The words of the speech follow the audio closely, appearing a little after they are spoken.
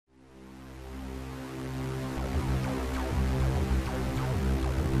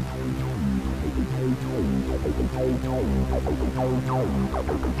This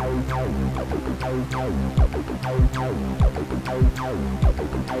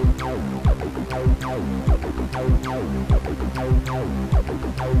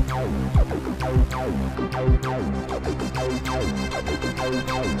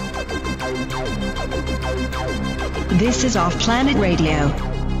is Off Planet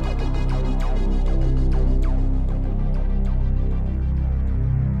Radio.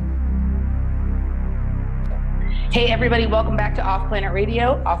 Hey everybody, welcome back to Off Planet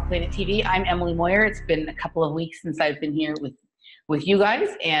Radio, Off Planet TV. I'm Emily Moyer. It's been a couple of weeks since I've been here with you guys,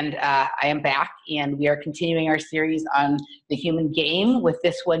 and I am back, and we are continuing our series on the human game, with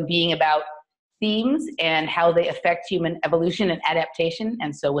this one being about themes and how they affect human evolution and adaptation.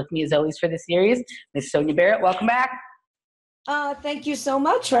 And so with me as always for this series, Ms. Sonia Barrett, welcome back. Thank you so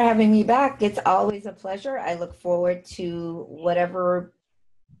much for having me back. It's always a pleasure. I look forward to whatever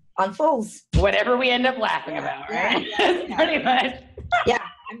unfolds. Whatever we end up laughing about, right? Yeah. Pretty much. Yeah,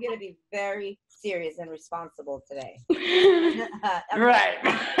 I'm going to be very serious and responsible today. Right.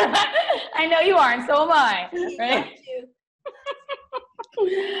 I know you are, and so am I. Right?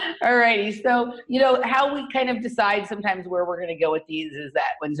 All righty. So, you know, how we kind of decide sometimes where we're going to go with these is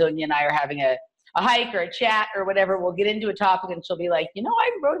that when Sonia and I are having a hike or a chat or whatever, we'll get into a topic and she'll be like, you know, I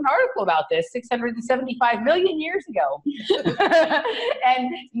wrote an article about this 675 million years ago.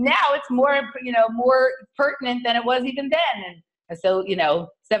 And now it's more, you know, more pertinent than it was even then. And so, you know,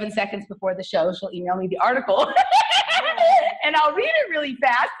 7 seconds before the show, she'll email me the article and I'll read it really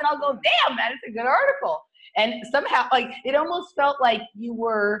fast and I'll go, damn, that is a good article. And somehow, like, it almost felt like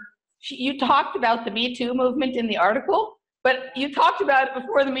you talked about the Me Too movement in the article, but you talked about it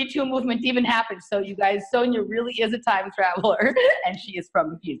before the Me Too movement even happened. So you guys, Sonia really is a time traveler, and she is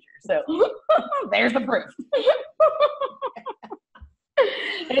from the future. So there's the proof.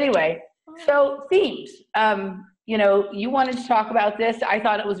 Anyway, so themes. You know, you wanted to talk about this. I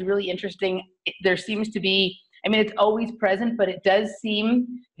thought it was really interesting. There seems to be, I mean, it's always present, but it does seem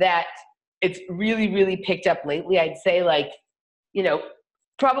that it's really, really picked up lately. I'd say, like, you know,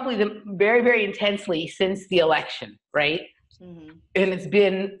 probably very, very intensely since the election, right? Mm-hmm. And it's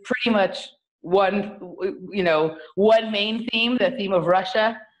been pretty much one main theme, the theme of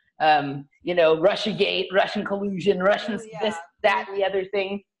Russia, you know, Russiagate, Russian collusion, Russians, this, that, and the other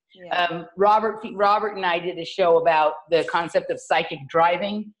thing. Yeah. Robert and I did a show about the concept of psychic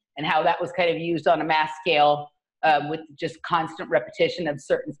driving and how that was kind of used on a mass scale with just constant repetition of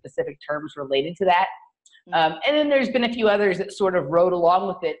certain specific terms related to that. And then there's been a few others that sort of rode along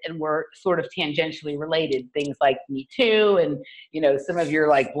with it and were sort of tangentially related. Things like Me Too and, you know, some of your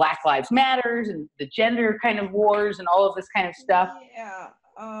like Black Lives Matters and the gender kind of wars and all of this kind of stuff. Yeah.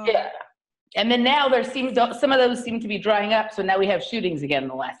 Yeah. And then now some of those seem to be drying up. So now we have shootings again in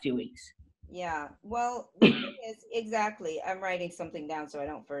the last few weeks. Yeah. Well, the thing is, exactly. I'm writing something down so I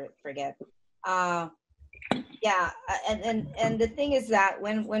don't forget. Yeah. And the thing is that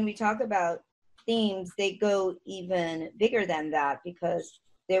when we talk about themes, they go even bigger than that, because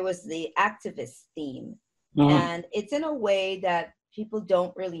there was the activist theme. Mm-hmm. And it's in a way that people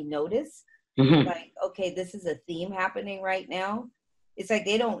don't really notice. Mm-hmm. Like, okay, this is a theme happening right now. It's like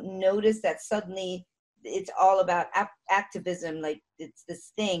they don't notice that suddenly it's all about activism, like it's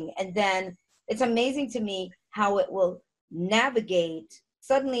this thing. And then it's amazing to me how it will navigate.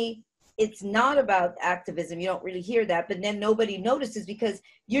 Suddenly it's not about activism. You don't really hear that, but then nobody notices because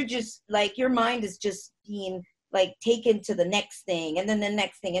you're just like, your mind is just being like taken to the next thing and then the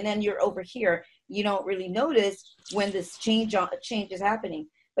next thing. And then you're over here. You don't really notice when this change is happening.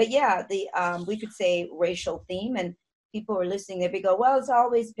 But yeah, we could say racial theme, and people are listening, they go, well, it's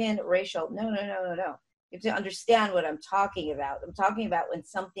always been racial. No. You have to understand what I'm talking about. I'm talking about when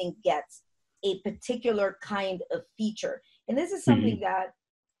something gets a particular kind of feature. And this is something that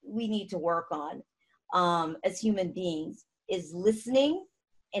we need to work on as human beings, is listening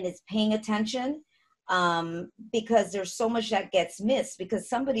and is paying attention, because there's so much that gets missed, because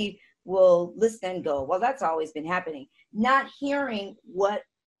somebody will listen and go, well, that's always been happening. Not hearing what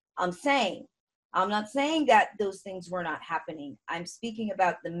I'm saying. I'm not saying that those things were not happening. I'm speaking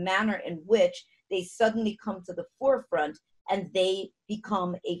about the manner in which they suddenly come to the forefront and they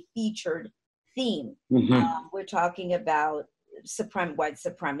become a featured theme. Mm-hmm. We're talking about white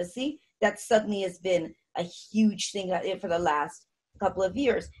supremacy. That suddenly has been a huge thing for the last couple of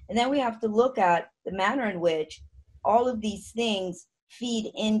years. And then we have to look at the manner in which all of these things feed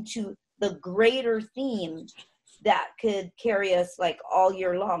into the greater theme that could carry us like all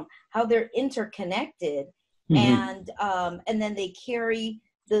year long, how they're interconnected. Mm-hmm. And then they carry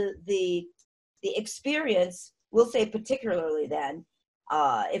the experience, we'll say particularly then,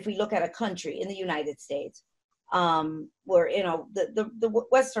 if we look at a country in the United States, where, you know, the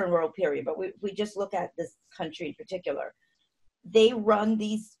Western world period, but we just look at this country in particular. They run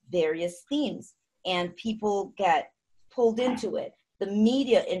these various themes and people get pulled into it. The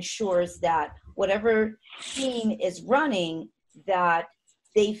media ensures that whatever theme is running, that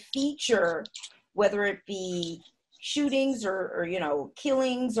they feature, whether it be shootings or you know,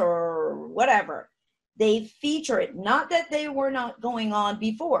 killings or whatever, they feature it. Not that they were not going on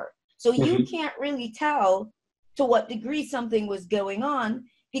before. So you can't really tell to what degree something was going on,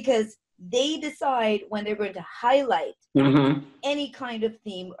 because they decide when they're going to highlight any kind of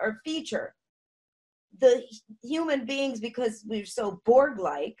theme or feature. The human beings, because we're so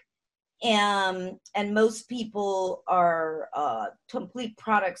Borg-like, and most people are complete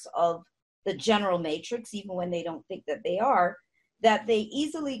products of the general matrix, even when they don't think that they are, that they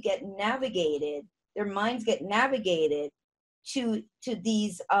easily get navigated, their minds get navigated to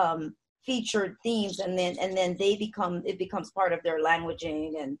these featured themes, and then it becomes part of their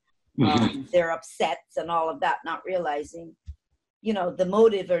languaging and their upsets and all of that, not realizing, you know, the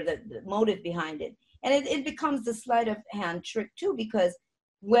motive or the motive behind it. And it becomes the sleight of hand trick too, because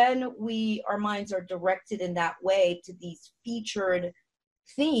when our minds are directed in that way to these featured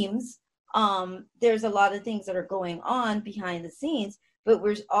themes, there's a lot of things that are going on behind the scenes, but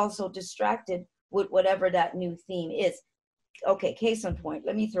we're also distracted with whatever that new theme is. Okay, case in point,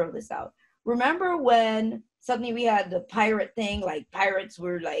 let me throw this out. Remember when suddenly we had the pirate thing, like pirates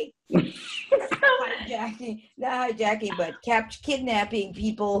were like hijacking, not hijacking, but kidnapping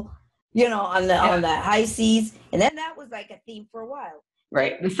people, you know, on the high seas, and then that was like a theme for a while.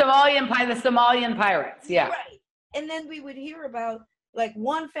 Right, the Somalian pirates, yeah. Right, and then we would hear about like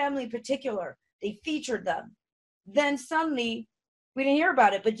one family in particular, they featured them. Then suddenly we didn't hear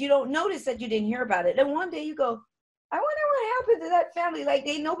about it, but you don't notice that you didn't hear about it. And one day you go, I wonder what happened to that family. Like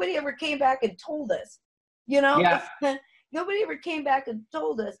nobody ever came back and told us, you know? Yeah. Nobody ever came back and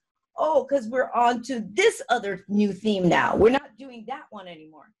told us, oh, because we're on to this other new theme now. We're not doing that one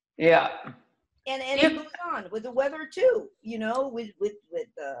anymore. Yeah. And it goes on with the weather too, you know, with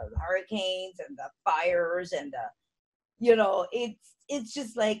the hurricanes and the fires and the, you know, it's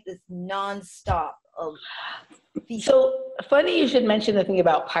just like this nonstop of people. So funny you should mention the thing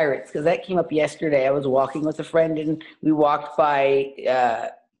about pirates, because that came up yesterday. I was walking with a friend and we walked by,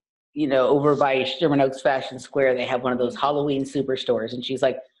 you know, over by Sherman Oaks Fashion Square. They have one of those Halloween superstores, and she's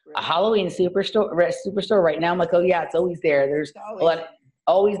like, a Halloween superstore right now? I'm like, oh yeah, it's always there. There's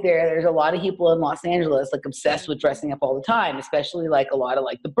always there. There's a lot of people in Los Angeles like obsessed with dressing up all the time, especially like a lot of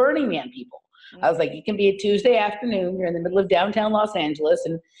like the Burning Man people. I was like, it can be a Tuesday afternoon, you're in the middle of downtown Los Angeles,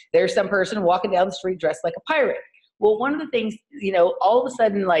 and there's some person walking down the street dressed like a pirate. Well, one of the things, you know, all of a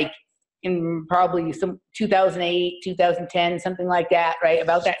sudden, like in probably some 2008, 2010, something like that, right?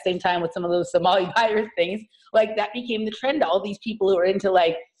 About that same time with some of those Somali pirate things, like that became the trend. All these people who are into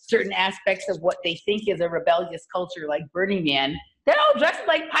like certain aspects of what they think is a rebellious culture, like Burning Man, they're all dressed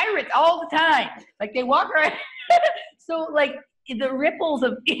like pirates all the time. Like they walk around. So like, the ripples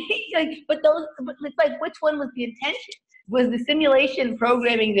of like, but it's like, which one was the intention? Was the simulation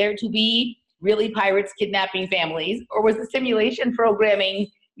programming there to be really pirates kidnapping families, or was the simulation programming,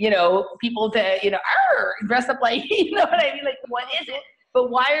 you know, people to, you know, dress up like, you know what I mean? Like, what is it? But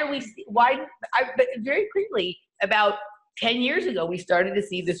but very clearly, about 10 years ago, we started to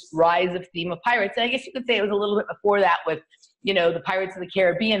see this rise of theme of pirates. And I guess you could say it was a little bit before that with, you know, the Pirates of the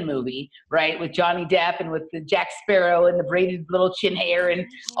Caribbean movie, right? With Johnny Depp and with the Jack Sparrow and the braided little chin hair and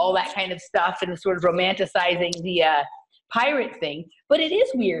all that kind of stuff, and sort of romanticizing the pirate thing. But it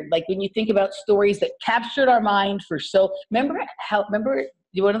is weird, like when you think about stories that captured our mind for remember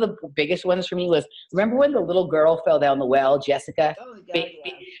one of the biggest ones for me was, remember when the little girl fell down the well, Jessica? Oh, God,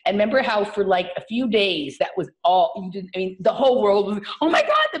 yeah. And remember how for like a few days, that was all, the whole world was, oh my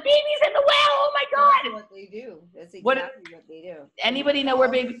God, the baby's in the well, oh my God. That's what they do. That's exactly what they do. Anybody know where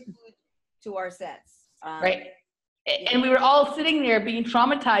babies? To our sets. Right. And we were all sitting there being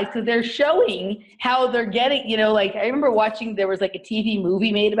traumatized because they're showing how they're getting, you know, like I remember watching, there was like a TV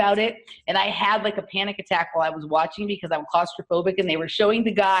movie made about it, and I had like a panic attack while I was watching because I'm claustrophobic, and they were showing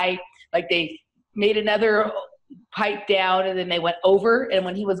the guy, like they made another pipe down and then they went over, and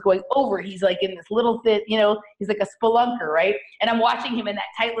when he was going over, he's like in this little thin, you know, he's like a spelunker, right? And I'm watching him in that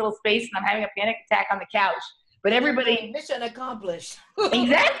tight little space, and I'm having a panic attack on the couch. But everybody, mission accomplished.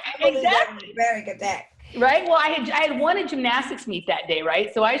 Exactly. Panic attack. Right. Well, I had won a gymnastics meet that day,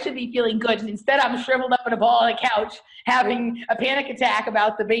 right? So I should be feeling good. And instead, I'm shriveled up in a ball on a couch, having a panic attack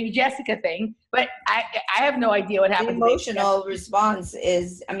about the baby Jessica thing. But I have no idea what happened. The emotional response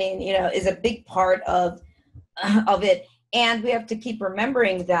is, you know, is a big part of it. And we have to keep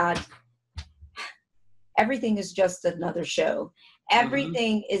remembering that everything is just another show.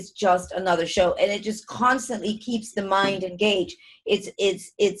 Everything is just another show, and it just constantly keeps the mind engaged.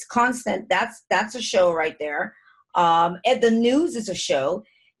 It's constant. That's a show right there. And the news is a show.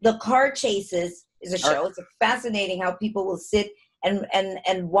 The car chases is a show. It's fascinating how people will sit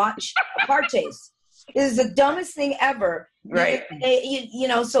and watch a car chase. It is the dumbest thing ever. Right. You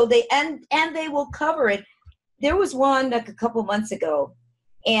know, so they will cover it. There was one like a couple months ago,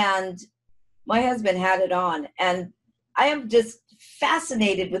 and my husband had it on, and I am just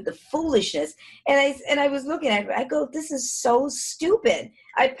fascinated with the foolishness. And I was looking at it, I go, this is so stupid.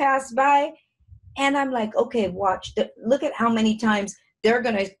 I passed by, and I'm like, okay, watch. Look at how many times they're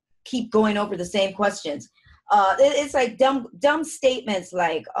going to keep going over the same questions. It's like dumb statements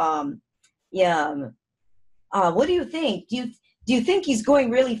like, what do you think? Do you think he's going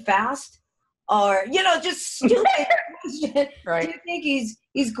really fast? Or, you know, just stupid question. Right. Do you think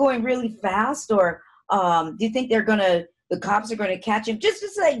he's going really fast? Or do you think the cops are going to catch him? Just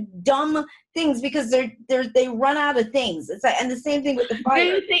like dumb things, because they run out of things. It's like, and the same thing with the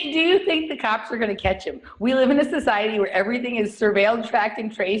fire. Do you think the cops are going to catch him? We live in a society where everything is surveilled, tracked, and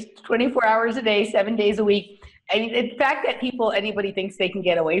traced 24 hours a day, 7 days a week. And the fact that anybody thinks they can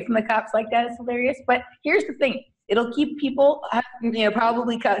get away from the cops like that is hilarious. But here's the thing. It'll keep people,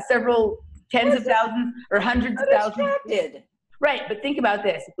 probably several tens of thousands or hundreds of thousands. Right, but think about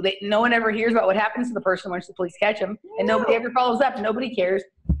this. No one ever hears about what happens to the person once the police catch them, and nobody ever follows up. Nobody cares.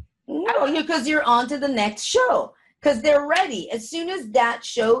 No, because you're on to the next show. Because they're ready. As soon as that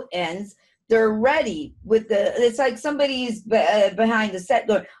show ends, they're ready with it's like somebody's behind the set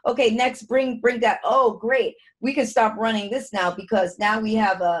going, okay, next, bring that. Oh, great. We can stop running this now because now we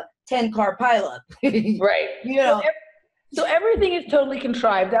have a 10-car pileup. Right. You know. So everything is totally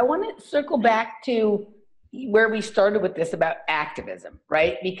contrived. I want to circle back to where we started with this about activism,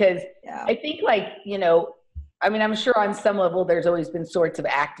 right? Because I think I'm sure on some level there's always been sorts of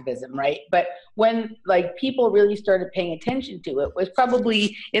activism, right? But when people really started paying attention to it was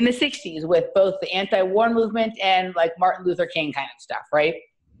probably in the 60s with both the anti-war movement and Martin Luther King kind of stuff, right?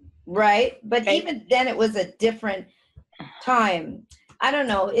 Right. But even then it was a different time. I don't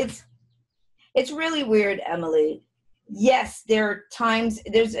know. It's really weird, Emily. Yes, there are times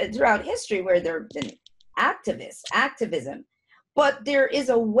throughout history where there have been activism, but there is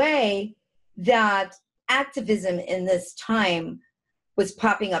a way that activism in this time was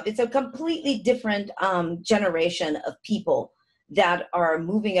popping up. It's a completely different generation of people that are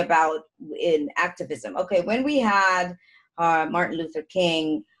moving about in activism. Okay, when we had Martin Luther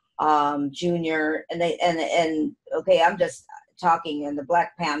King Jr. and okay, I'm just talking in the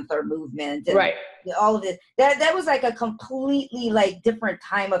Black Panther movement and right. all of this. That was like a completely different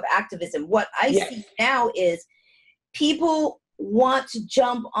time of activism. What I see now is people want to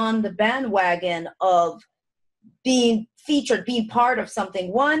jump on the bandwagon of being featured, being part of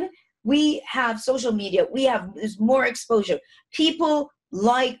something. One, we have social media. There's more exposure. People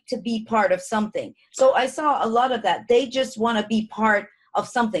like to be part of something. So I saw a lot of that. They just want to be part of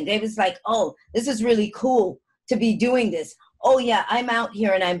something. They was like, oh, this is really cool to be doing this. Oh yeah, I'm out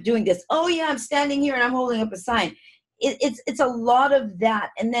here and I'm doing this. Oh yeah, I'm standing here and I'm holding up a sign. It's a lot of that,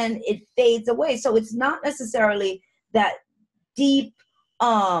 and then it fades away. So it's not necessarily that deep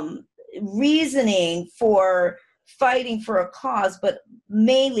reasoning for fighting for a cause, but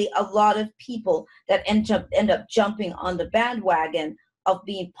mainly a lot of people that end up jumping on the bandwagon of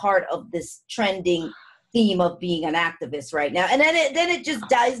being part of this trending theme of being an activist right now. And then it just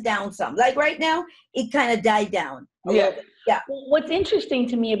dies down some. Like right now, it kind of died down a little bit. Yeah. What's interesting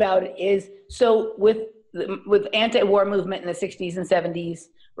to me about it is, so with anti-war movement in the 60s and 70s,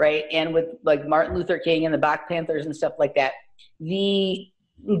 right, and with Martin Luther King and the Black Panthers and stuff like that, the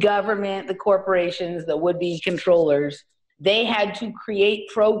government, the corporations, the would-be controllers, they had to create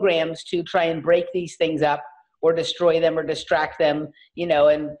programs to try and break these things up or destroy them or distract them,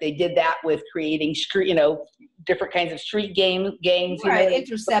 and they did that with creating different kinds of street gangs, right,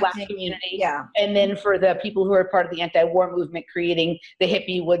 intercepting the Black community. Yeah. And then for the people who are part of the anti-war movement, creating the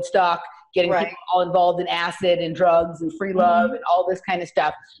hippie Woodstock, getting people all involved in acid and drugs and free love and all this kind of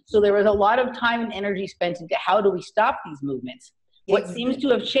stuff. So there was a lot of time and energy spent into how do we stop these movements. What seems to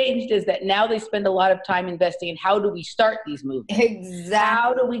have changed is that now they spend a lot of time investing in how do we start these movements. Exactly.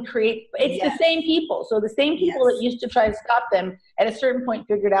 How do we create, it's the same people. So the same people that used to try to stop them at a certain point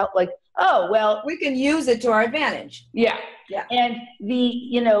figured out oh, well. We can use it to our advantage. Yeah. Yeah. And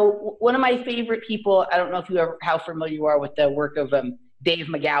one of my favorite people, I don't know if how familiar you are with the work of Dave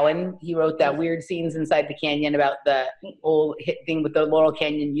McGowan. He wrote that Weird Scenes Inside the Canyon about the whole hit thing with the Laurel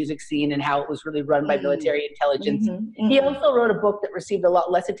Canyon music scene and how it was really run by military intelligence. He also wrote a book that received a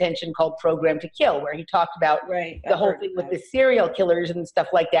lot less attention called Program to Kill, where he talked about the whole thing with the serial killers and stuff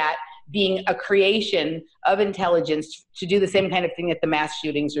like that being a creation of intelligence to do the same kind of thing that the mass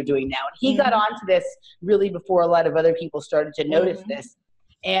shootings are doing now. And he got onto this really before a lot of other people started to notice this.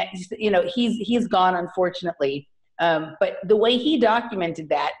 And, you know, he's gone, unfortunately. But the way he documented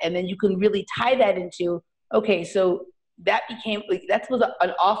that, and then you can really tie that into, okay, so that became, that was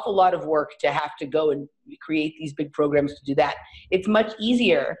an awful lot of work to have to go and create these big programs to do that. It's much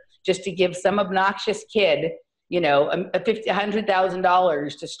easier just to give some obnoxious kid, you know,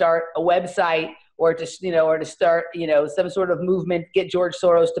 $100,000 to start a website or to, you know, or to start, you know, some sort of movement, get George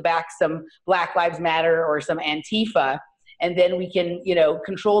Soros to back some Black Lives Matter or some Antifa. And then we can, you know,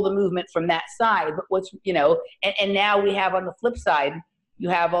 control the movement from that side. But what's, you know, and now we have on the flip side, you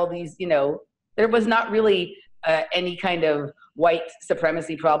have all these, you know, there was not really any kind of white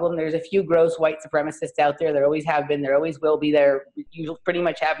supremacy problem. There's a few gross white supremacists out there. There always have been. There always will be. There, you pretty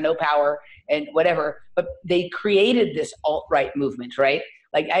much have no power and whatever. But they created this alt-right movement, right?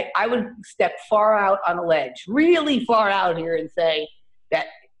 Like I would step far out on a ledge, really far out here, and say that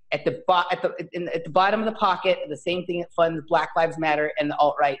at the bottom of the pocket, the same thing that funds Black Lives Matter and the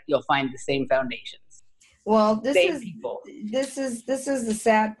alt-right, you'll find the same foundations. Well, this is the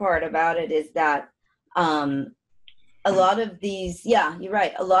sad part about it, is that a lot of these, yeah, you're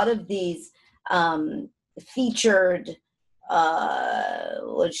right. A lot of these featured,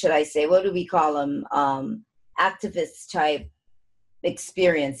 what should I say? What do we call them? Activist type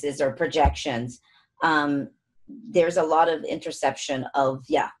experiences or projections. There's a lot of interception of,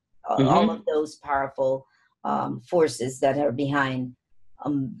 all of those powerful forces that are behind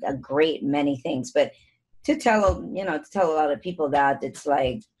a great many things. But to tell a lot of people that, it's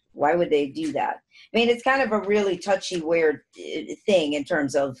like, why would they do that? I mean, it's kind of a really touchy, weird thing in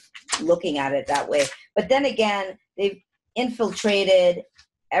terms of looking at it that way. But then again, they've infiltrated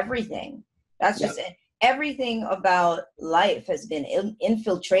everything. That's just it. Everything about life has been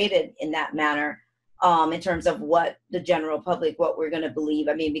infiltrated in that manner, in terms of what the general public, what we're going to believe.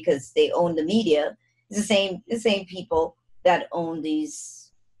 I mean, because they own the media. It's the same people that own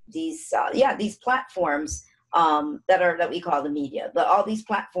these platforms that we call the media, but all these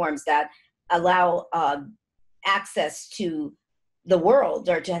platforms that allow access to the world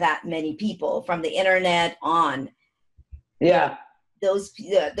or to that many people from the internet on. Yeah, those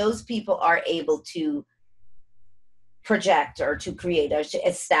people are able to project or to create or to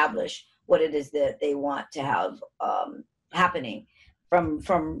establish what it is that they want to have happening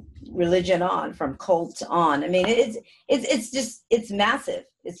from religion on, from cult on. I mean, it's massive.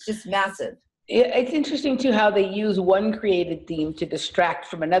 It's just massive. It's interesting too how they use one created theme to distract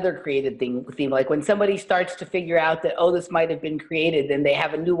from another created theme. Like when somebody starts to figure out that, oh, this might have been created, then they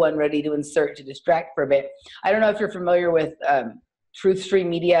have a new one ready to insert to distract for a bit. I don't know if you're familiar with Truth Stream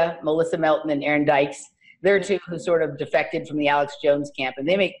Media, Melissa Melton and Aaron Dykes. They're two who sort of defected from the Alex Jones camp, and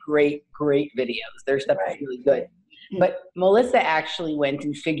they make great videos. Their stuff is really good. But Melissa actually went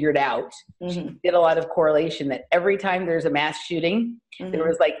and figured out, she did a lot of correlation, that every time there's a mass shooting, there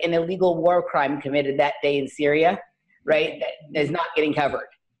was like an illegal war crime committed that day in Syria, right? That is not getting covered,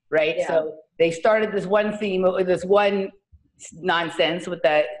 right? Yeah. So they started this one theme, this one nonsense with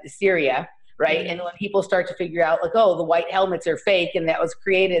the Syria, right? And when people start to figure out like, oh, the white helmets are fake and that was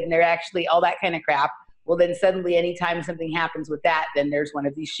created and they're actually all that kind of crap, well, then suddenly anytime something happens with that, then there's one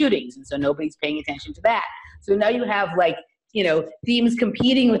of these shootings. And so nobody's paying attention to that. So now you have like, you know, themes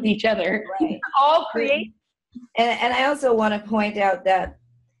competing with each other, all create. And I also want to point out that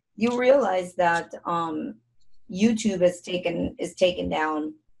you realize that YouTube is taken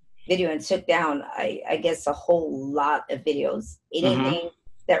down video and took down, I guess, a whole lot of videos. Anything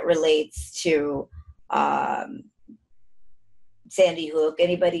that relates to Sandy Hook,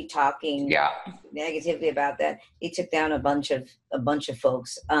 anybody talking negatively about that, he took down a bunch of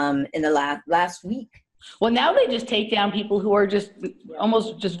folks in the last week. Well, now they just take down people who are just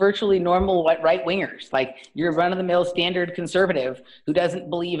almost just virtually normal right wingers, like your run of the mill standard conservative who doesn't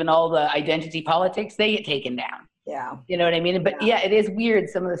believe in all the identity politics. They get taken down. Yeah, you know what I mean. But yeah, it is weird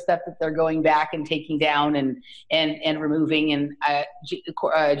some of the stuff that they're going back and taking down and removing. And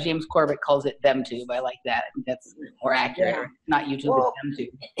James Corbett calls it them too. But I like that. I think that's more accurate. Yeah. Not YouTube, but them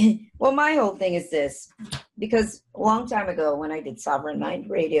too. Well, my whole thing is this, because a long time ago when I did Sovereign Mind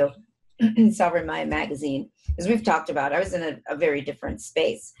Radio, Sovereign Mind magazine, as we've talked about, I was in a very different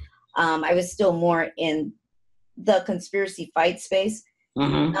space. I was still more in the conspiracy fight space,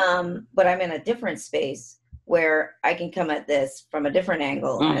 but I'm in a different space where I can come at this from a different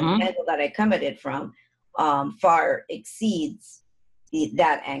angle, and the angle that I come at it from far exceeds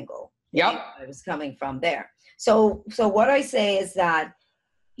that angle. Yep. I was coming from there. So what I say is that,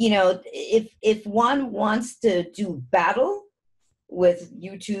 if one wants to do battle with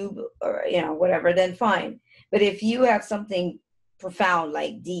YouTube or, whatever, then fine. But if you have something profound,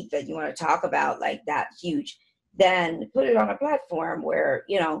 like deep, that you want to talk about, like that huge, then put it on a platform where,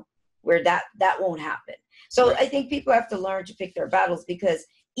 where that won't happen. So I think people have to learn to pick their battles, because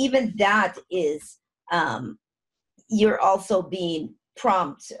even that is, you're also being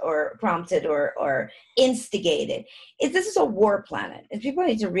prompted or instigated. This is a war planet, and people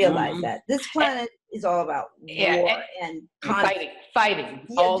need to realize that this planet is all about war and fighting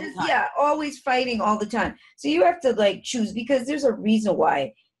all the time. Yeah, always fighting all the time. So you have to choose, because there's a reason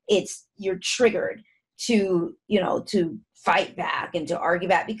why you're triggered to to fight back and to argue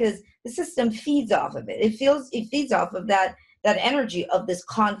back, because the system feeds off of it. It feeds off of that energy of this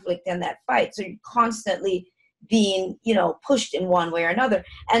conflict and that fight. So you're constantly being, pushed in one way or another.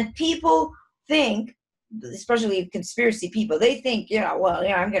 And people think, especially conspiracy people, they think,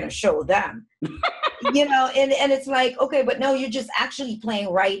 I'm going to show them, and it's like, okay, but no, you're just actually playing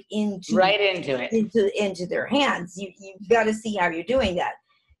right into it, into their hands. You've got to see how you're doing that,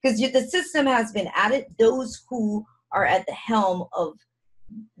 because the system has been at it. Those who are at the helm of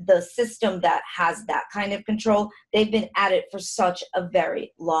the system that has that kind of control, they've been at it for such a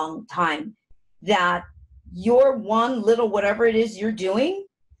very long time that your one little whatever it is you're doing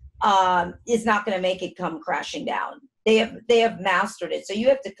is not going to make it come crashing down. They have mastered it. So you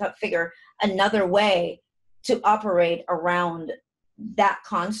have to figure another way to operate around that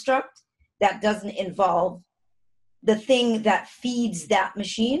construct that doesn't involve the thing that feeds that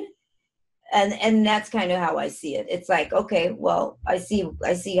machine. And that's kind of how I see it. It's like, okay, well, I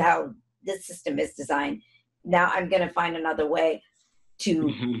see how this system is designed. Now I'm going to find another way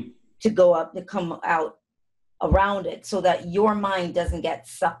to come out around it, so that your mind doesn't get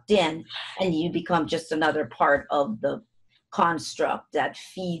sucked in and you become just another part of the construct that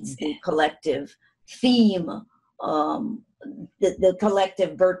feeds the collective theme, the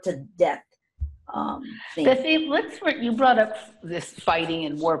collective birth to death theme. The thing, you brought up this fighting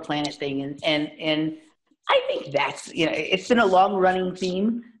and war planet thing, and I think that's, it's been a long running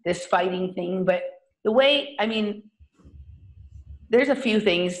theme, this fighting thing, but the way, there's a few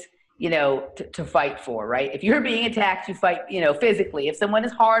things to fight for, right? If you're being attacked, you fight, physically. If someone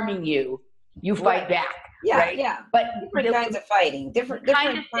is harming you, you fight back. Yeah, right? yeah. But different kinds of fighting, different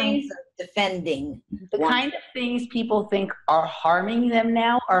kind of kinds things, of defending. Kind of things people think are harming them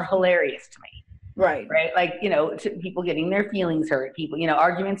now are hilarious to me. Right. Right. Like, people getting their feelings hurt, people,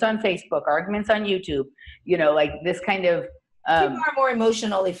 arguments on Facebook, arguments on YouTube, like this kind of. People are more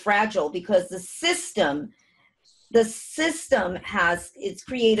emotionally fragile because the system it's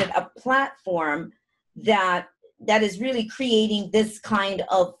created a platform that is really creating this kind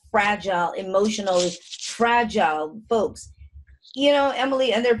of emotionally fragile folks.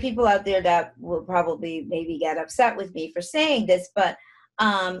 Emily, and there are people out there that will probably maybe get upset with me for saying this, but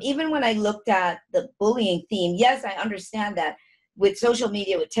even when I looked at the bullying theme, yes, I understand that with social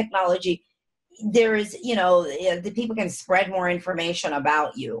media, with technology, there is, the people can spread more information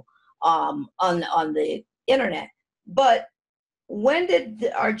about you on the internet. But when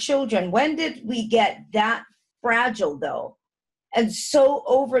did we get that fragile, though, and so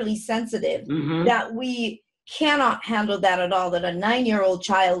overly sensitive that we cannot handle that at all, that a 9-year-old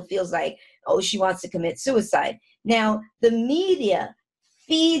child feels like, oh, she wants to commit suicide. Now, the media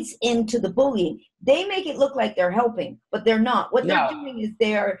feeds into the bullying. They make it look like they're helping, but they're not. What they're doing is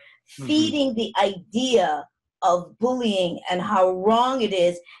they're feeding the idea of bullying and how wrong it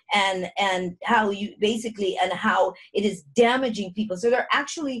is, and how how it is damaging people. So they're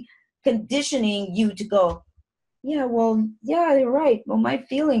actually conditioning you to go, yeah, you're right. Well, my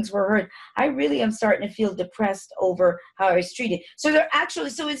feelings were hurt. I really am starting to feel depressed over how I was treated. So they're actually,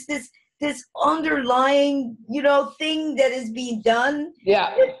 so it's this underlying, thing that is being done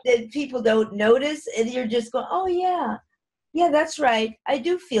that people don't notice. And you're just going, oh yeah, that's right. I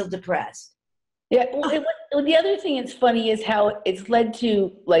do feel depressed. Yeah. Well, the other thing that's funny is how it's led to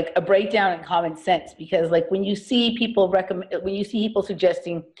like a breakdown in common sense, because like when you see people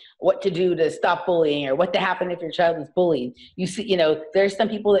suggesting what to do to stop bullying or what to happen if your child is bullied, you see, there's some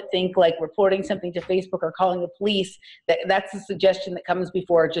people that think like reporting something to Facebook or calling the police, that's a suggestion that comes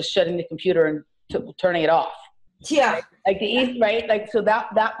before just shutting the computer and turning it off. Yeah. Right? Like so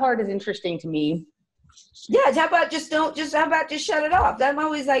that part is interesting to me. Yeah, how about just shut it off? I'm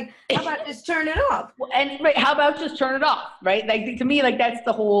always like, how about just turn it off? And right, how about just turn it off, right? Like, to me, like, that's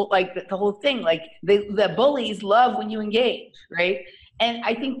the whole, like, the whole thing. Like, the bullies love when you engage, right? And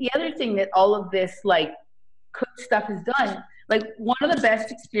I think the other thing that all of this, like, stuff has done, like, one of the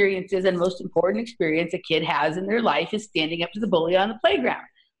best experiences and most important experience a kid has in their life is standing up to the bully on the playground,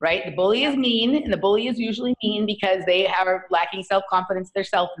 right? The bully is mean, and the bully is usually mean because they are lacking self-confidence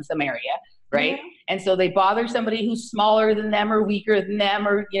themselves in some area, right? Mm-hmm. And so they bother somebody who's smaller than them or weaker than them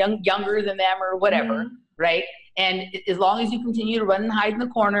or younger than them or whatever, mm-hmm. right? And as long as you continue to run and hide in the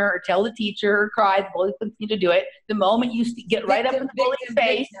corner or tell the teacher or cry, the bully will continue to do it. The moment you get right up in the bully's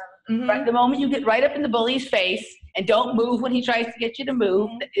face, mm-hmm. right, the moment you get right up in the bully's face and don't move when he tries to get you to move,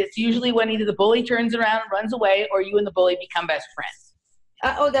 mm-hmm. it's usually when either the bully turns around and runs away or you and the bully become best friends.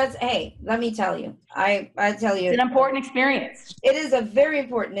 Hey, let me tell you. I tell you. It's an important experience. It is a very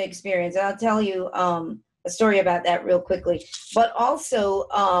important experience. I'll tell you a story about that real quickly. But also,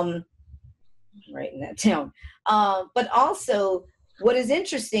 I'm writing that down. But also, what is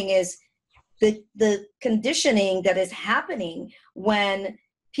interesting is the conditioning that is happening when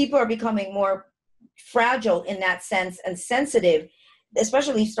people are becoming more fragile in that sense and sensitive,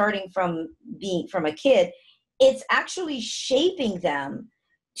 especially starting from a kid. It's actually shaping them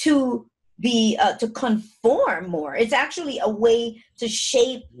to be to conform more. It's actually a way to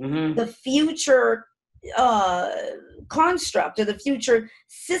shape mm-hmm. the future construct or the future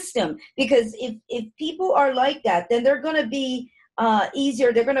system. Because if people are like that, then they're going to be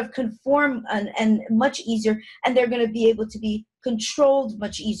easier. They're going to conform and much easier, and they're going to be able to be controlled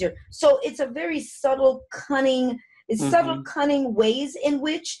much easier. So it's a very subtle, cunning mm-hmm. Ways in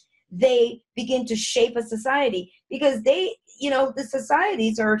which they begin to shape a society, because the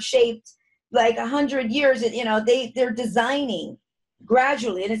societies are shaped like 100 years, they're designing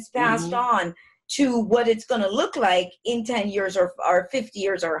gradually, and it's passed mm-hmm. on to what it's going to look like in 10 years or 50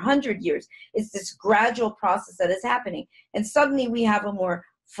 years or 100 years. It's this gradual process that is happening. And suddenly we have a more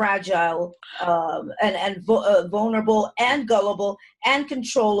fragile and vulnerable and gullible and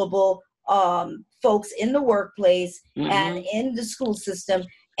controllable folks in the workplace mm-hmm. and in the school system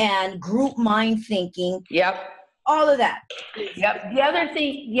and group mind thinking. Yep. All of that. Yep. The other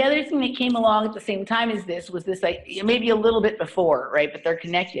thing that came along at the same time as this was this, like, maybe a little bit before, right? But they're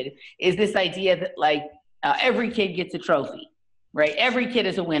connected. Is this idea that, like, every kid gets a trophy, right? Every kid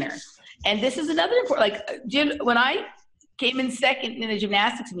is a winner. And this is another important, like, when I came in second in a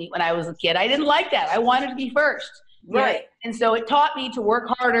gymnastics meet when I was a kid, I didn't like that. I wanted to be first. Right. And so it taught me to work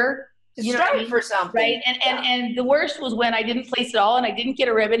harder. To strive for something. Right. And the worst was when I didn't place at all and I didn't get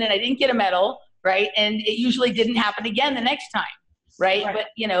a ribbon and I didn't get a medal. Right. And it usually didn't happen again the next time. Right. But,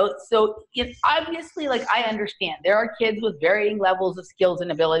 so it's obviously, like, I understand there are kids with varying levels of skills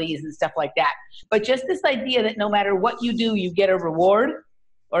and abilities and stuff like that. But just this idea that no matter what you do, you get a reward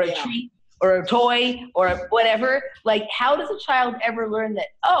or a treat or a toy or whatever. Like, how does a child ever learn that,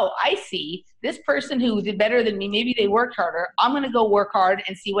 oh, I see this person who did better than me, maybe they worked harder, I'm going to go work hard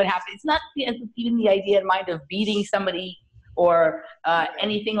and see what happens. It's not even the idea in mind of beating somebody or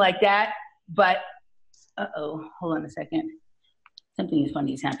anything like that. But, hold on a second. Something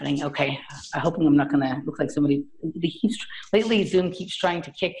funny is happening. Okay. I'm hoping I'm not going to look like somebody. Lately, Zoom keeps trying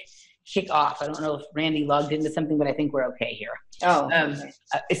to kick off. I don't know if Randy logged into something, but I think we're okay here. Oh.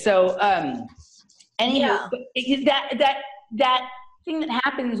 Anyhow, that thing that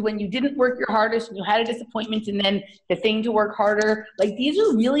happens when you didn't work your hardest and you had a disappointment, and then the thing to work harder, like, these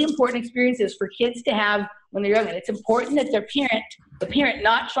are really important experiences for kids to have when they're young. And it's important that the parent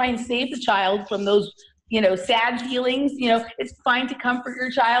not try and save the child from those, sad feelings. It's fine to comfort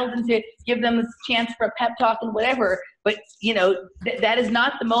your child and to give them a chance for a pep talk and whatever. But, that is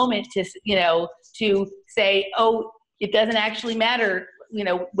not the moment to say, oh, it doesn't actually matter,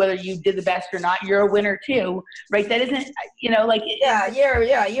 whether you did the best or not, you're a winner too, right? That isn't, you're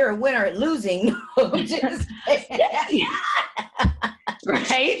a winner at losing.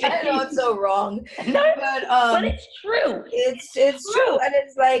 Right? I know it's so wrong. No, but it's true. It's true. And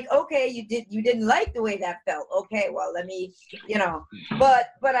it's like, okay, you didn't like the way that felt. Okay, well, let me,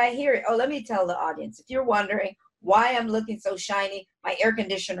 but I hear it. Oh, let me tell the audience, if you're wondering why I'm looking so shiny, my air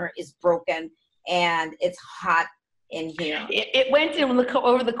conditioner is broken and it's hot in here. It went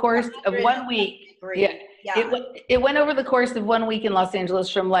over the course of 1 week. Yeah. It went over the course of 1 week in Los Angeles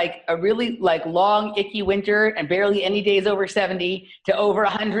from, like, a really, like, long, icky winter and barely any days over 70 to over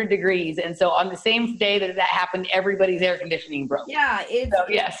 100 degrees. And so on the same day that happened, everybody's air conditioning broke. Yeah, it's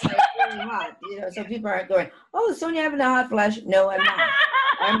like really hot. So people aren't going, oh, Sonia having a hot flash. No, I'm not.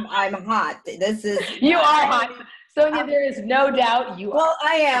 I'm hot. This is you are hot. Sonia, there is no doubt you Well,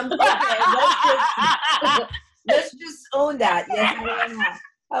 I am. Okay, let's just own that. Yes, I am hot.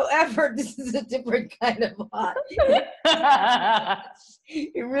 However, this is a different kind of hot.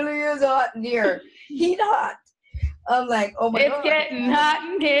 It really is hot in here. Heat hot. I'm like, oh my God. It's getting hot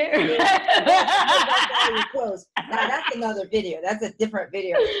in here. Close. Now that's another video. That's a different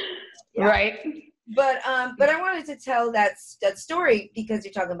video. Yeah. Right. But I wanted to tell that story because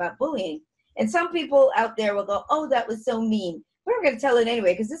you're talking about bullying. And some people out there will go, oh, that was so mean. But I'm going to tell it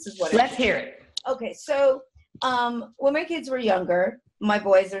anyway because this is what Let's hear it. Okay, so when my kids were younger, my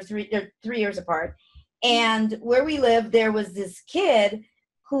boys are 3 years apart, and where we lived, there was this kid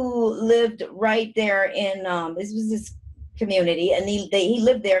who lived right there in this was this community, and he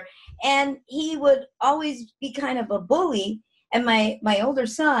lived there, and he would always be kind of a bully. And my older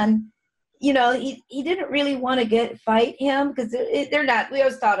son, you know, he didn't really want to fight him because they're not. We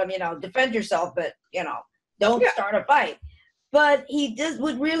always taught him, you know, defend yourself, but you know, don't start a fight. But he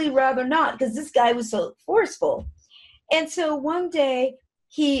would really rather not because this guy was so forceful. And so one day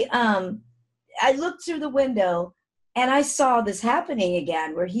I looked through the window and I saw this happening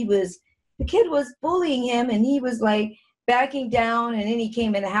again where the kid was bullying him and he was like backing down, and then he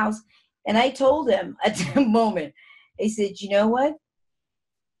came in the house and I told him at the moment, I said, you know what?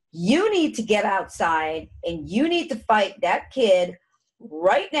 You need to get outside and you need to fight that kid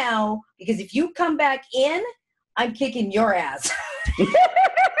right now, because if you come back in, I'm kicking your ass.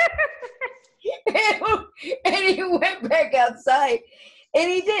 And he went back outside, and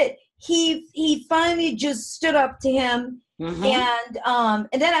he did. He finally just stood up to him, and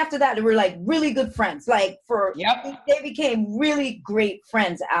then after that, they were like really good friends. Like they became really great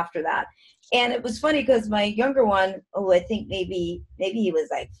friends after that. And it was funny because my younger one, I think maybe he was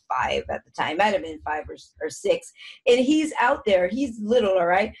like 5 at the time, might have been 5 or 6, and he's out there. He's little, all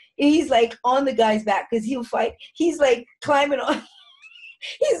right. And he's like on the guy's back because he'll fight. He's like climbing on.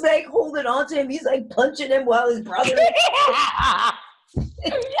 He's like holding on to him. He's like punching him while his brother.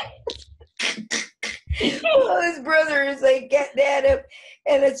 Well, his brother is like getting at him,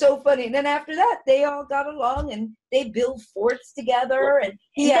 and it's so funny. And then after that, they all got along and they built forts together, and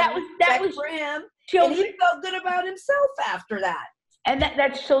that was for him. Children. And he felt good about himself after that. And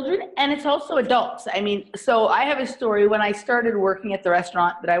that's children, and it's also adults. I mean, so I have a story. When I started working at the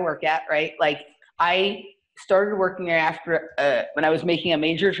restaurant that I work at, right? Like I started working there after when I was making a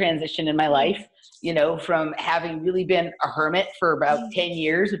major transition in my life, you know, from having really been a hermit for about 10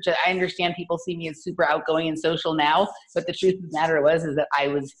 years, which I understand people see me as super outgoing and social now, but the truth of the matter is that I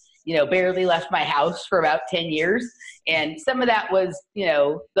was, you know, barely left my house for about 10 years. And some of that was, you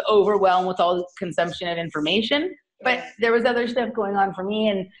know, the overwhelm with all the consumption of information, but there was other stuff going on for me.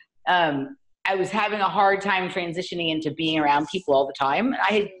 And I was having a hard time transitioning into being around people all the time.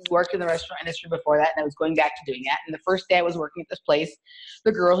 I had worked in the restaurant industry before that, and I was going back to doing that. And the first day I was working at this place,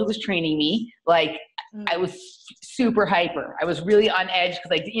 the girl who was training me, like, I was super hyper. I was really on edge because,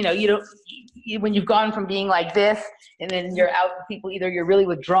 like, you know, when you've gone from being like this and then you're out with people, either you're really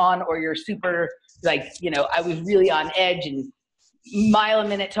withdrawn or you're super, like, you know, I was really on edge and mile a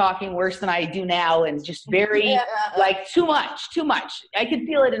minute talking worse than I do now, and just very like too much. I could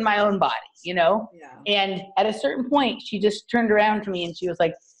feel it in my own body, you know? Yeah. And at a certain point, she just turned around to me and she was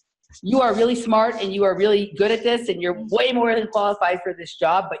like, you are really smart and you are really good at this and you're way more than qualified for this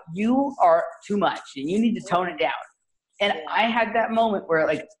job, but you are too much and you need to tone it down. And I had that moment where,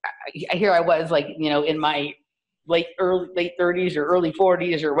 like, here I was, like, you know, in my late 30s or early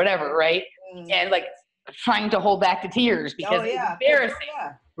 40s or whatever, right? And like trying to hold back the tears because it's embarrassing,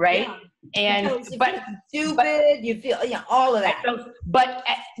 right? And but stupid, you feel all of that. But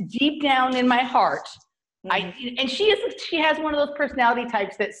deep down in my heart, and she has one of those personality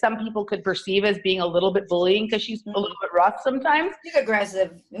types that some people could perceive as being a little bit bullying because she's a little bit rough sometimes. She's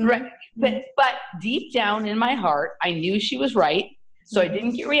aggressive, right? But deep down in my heart, I knew she was right, so I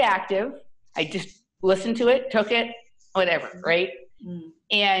didn't get reactive. I just listened to it, took it, whatever, right?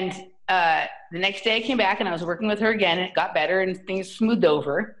 And the next day I came back and I was working with her again, and it got better and things smoothed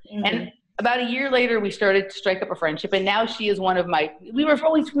over. And about a year later, we started to strike up a friendship, and now she is one of my, we were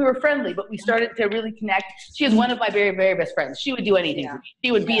friendly, but we started to really connect. She is one of my very, very best friends. She would do anything for me.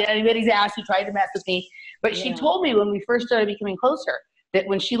 She would beat anybody's ass who tried to mess with me. But she told me when we first started becoming closer that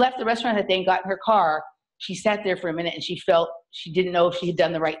when she left the restaurant that day and got in her car, she sat there for a minute and she felt, she didn't know if she had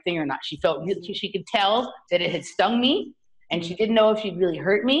done the right thing or not. She felt really, she could tell that it had stung me, and she didn't know if she'd really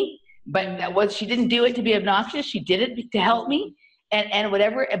hurt me. But that was, she didn't do it to be obnoxious. She did it to help me and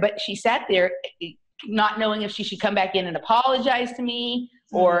whatever. But she sat there not knowing if she should come back in and apologize to me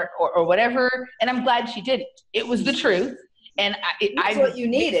or whatever. And I'm glad she didn't. It was the truth. And That's what you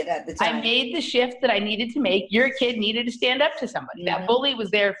needed at the time. I made the shift that I needed to make. Your kid needed to stand up to somebody. That bully was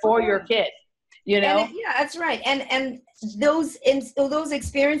there for your kid, you know? Yeah, that's right. And those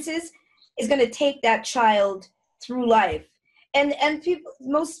experiences is going to take that child through life. And people,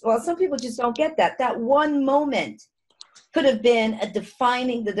 some people just don't get that. That one moment could have been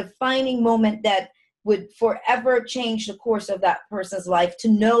the defining moment that would forever change the course of that person's life, to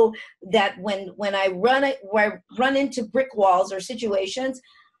know that when I run into brick walls or situations,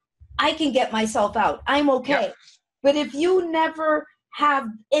 I can get myself out. I'm okay. Yep. But if you never have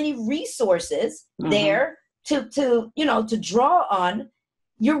any resources there to draw on,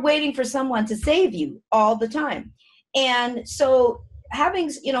 you're waiting for someone to save you all the time. And so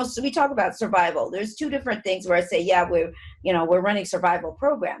so we talk about survival. There's two different things where I say, yeah, we're running survival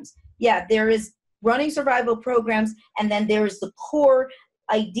programs. Yeah, there is running survival programs, and then there is the core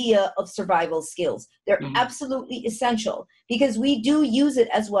idea of survival skills. They're absolutely essential, because we do use it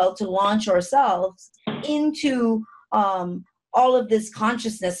as well to launch ourselves into all of this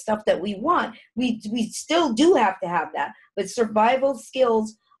consciousness stuff that we want. We still do have to have that, but survival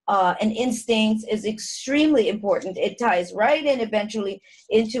skills and instincts is extremely important. It ties right in eventually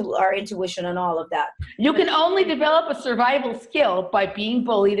into our intuition and all of that. You can only develop a survival skill by being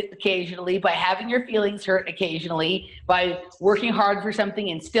bullied occasionally, by having your feelings hurt occasionally, by working hard for something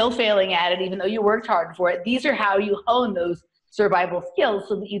and still failing at it, even though you worked hard for it. These are how you hone those survival skills,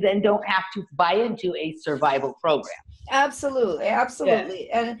 so that you then don't have to buy into a survival program. Absolutely.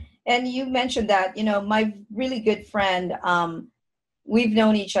 Yeah. And you mentioned that, my really good friend, we've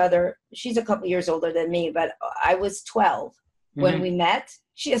known each other. She's a couple years older than me, but I was 12 when we met.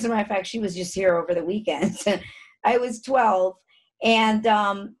 As a matter of fact, she was just here over the weekend. I was 12, and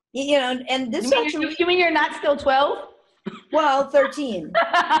and this. You mean you're not still 12? Well, 13.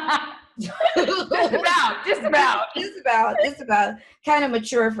 Just about. Kind of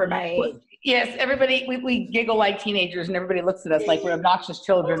mature for my age. Yes, everybody, we giggle like teenagers, and everybody looks at us like we're obnoxious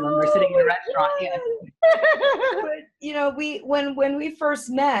children when we're sitting in a restaurant. Yeah. But, when we first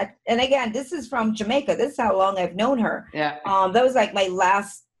met, and again, this is from Jamaica. This is how long I've known her. Yeah. That was like my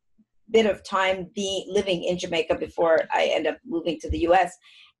last bit of time living in Jamaica before I end up moving to the U.S.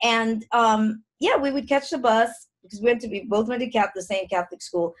 And we would catch the bus, because we both went to the same Catholic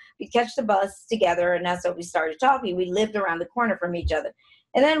school. We'd catch the bus together, and that's how we started talking. We lived around the corner from each other.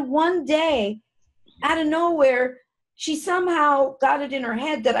 And then one day, out of nowhere, she somehow got it in her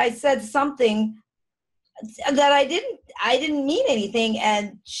head that I said something that I didn't mean anything.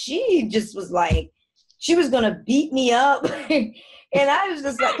 And she just was like, she was going to beat me up. And I was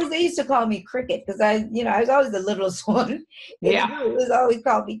just like, because they used to call me Cricket, because I was always the littlest one. Yeah. It was always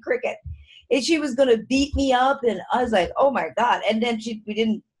called me Cricket. And she was going to beat me up. And I was like, oh my God. And then we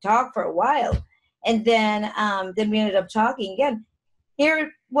didn't talk for a while. And then we ended up talking again.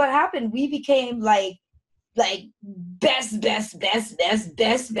 Here, what happened, we became like best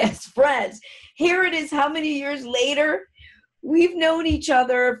friends. Here it is, how many years later? We've known each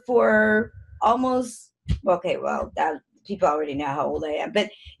other for almost, that people already know how old I am, but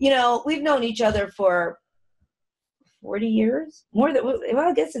we've known each other for 40 years,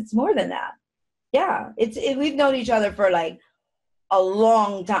 I guess it's more than that. Yeah, we've known each other for like a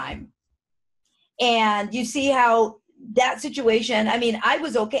long time. And you see how that situation, I mean, I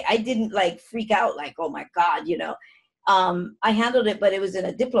was okay. I didn't freak out oh my God, I handled it, but it was in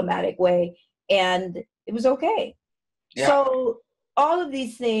a diplomatic way, and it was okay. Yeah. So all of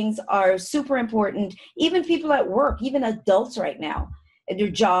these things are super important. Even people at work, even adults right now, at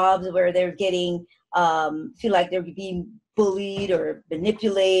their jobs where they're getting, feel like they're being bullied or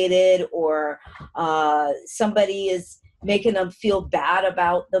manipulated, or somebody is making them feel bad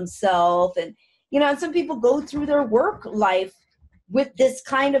about themselves. And and some people go through their work life with this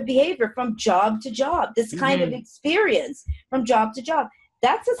kind of behavior from job to job, this kind of experience from job to job.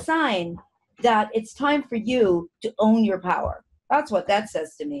 That's a sign that it's time for you to own your power. That's what that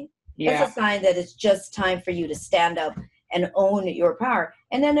says to me. Yeah. That's a sign that it's just time for you to stand up and own your power.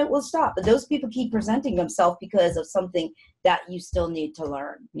 And then it will stop. But those people keep presenting themselves because of something that you still need to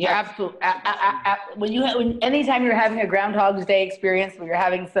learn. Yeah, absolutely. Anytime you're having a Groundhog's Day experience, where you're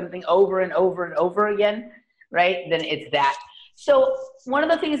having something over and over and over again, right, then it's that. So one of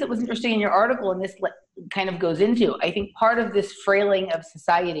the things that was interesting in your article, and this kind of goes into, I think part of this frailing of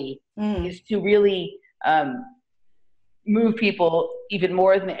society is to really move people even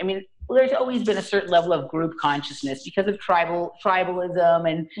more than, there's always been a certain level of group consciousness because of tribalism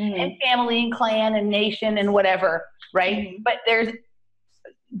and family and clan and nation and whatever, right? But there's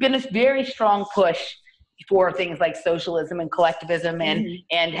been a very strong push for things like socialism and collectivism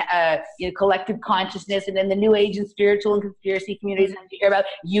and collective consciousness, and then the New Age and spiritual and conspiracy communities to hear about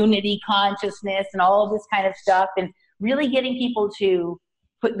unity consciousness and all of this kind of stuff, and really getting people to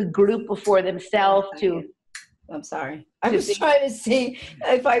put the group before themselves. I'm sorry. I was trying to see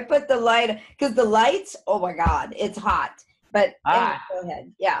if I put the light, because the lights, oh my God, it's hot. But anyway, go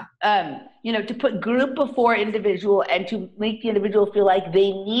ahead. Yeah. To put group before individual and to make the individual feel like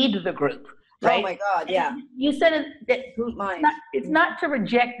they need the group. Right? Oh my God, yeah. You said that it's not to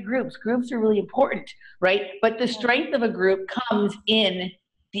reject groups. Groups are really important, right? But the strength of a group comes in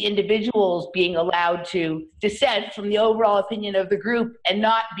the individuals being allowed to dissent from the overall opinion of the group and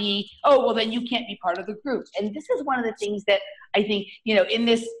not be, oh, well, then you can't be part of the group. And this is one of the things that I think, in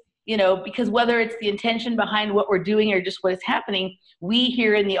this, because whether it's the intention behind what we're doing or just what is happening, we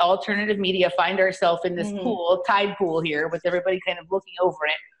here in the alternative media find ourselves in this tide pool here with everybody kind of looking over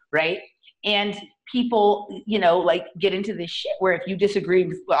it, right? And people, get into this shit where if you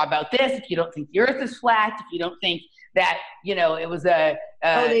disagree about this, if you don't think the earth is flat, if you don't think that, it was they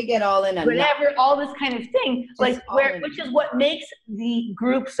get all in whatever, all this kind of thing, which is what makes the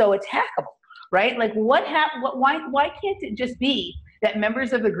group so attackable, right? Like why can't it just be that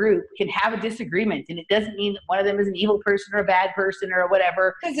members of the group can have a disagreement, and it doesn't mean that one of them is an evil person or a bad person or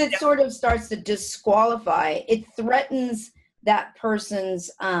whatever? Because it sort of starts to disqualify. It threatens that person's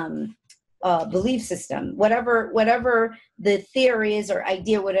belief system, whatever the theory is or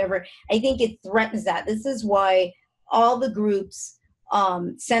idea, whatever. I think it threatens that. This is why all the groups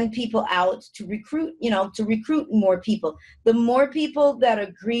send people out to recruit more people. The more people that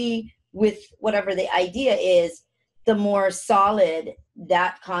agree with whatever the idea is, the more solid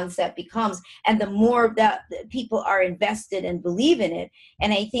that concept becomes, and the more that people are invested and believe in it.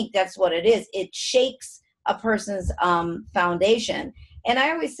 And I think that's what it is. It shakes a person's foundation. And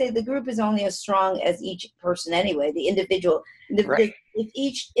I always say the group is only as strong as each person anyway, the individual. Right. If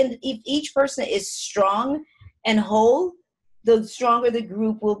each person is strong and whole, the stronger the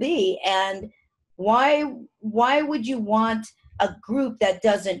group will be. And why would you want a group that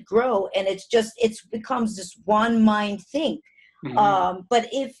doesn't grow and it becomes this one mind thing? But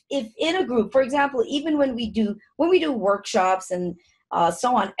if in a group, for example, even when we do workshops and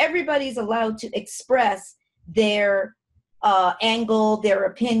so on, everybody's allowed to express their angle, their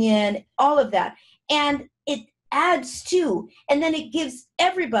opinion, all of that. And it adds to, and then it gives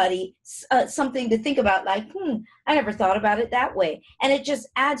everybody something to think about, like, I never thought about it that way. And it just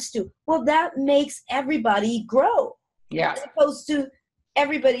adds to, well, that makes everybody grow. Yeah. As opposed to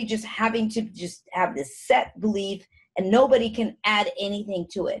everybody just having to just have this set belief and nobody can add anything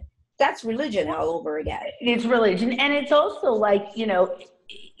to it. That's religion all over again. It's religion. And it's also like,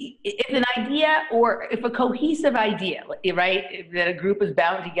 if an idea or if a cohesive idea, right, that a group is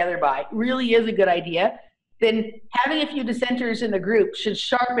bound together by really is a good idea, then having a few dissenters in the group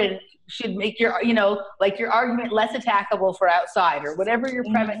should make your, your argument less attackable for outside or whatever your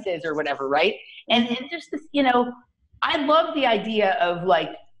premise is or whatever, right? And just this, I love the idea of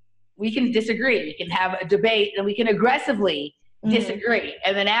we can disagree, we can have a debate, and we can aggressively disagree.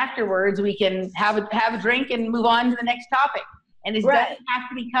 And then afterwards we can have a drink and move on to the next topic. And it doesn't have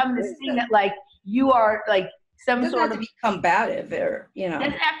to become this thing that you are some sort of. Doesn't have to be combative or,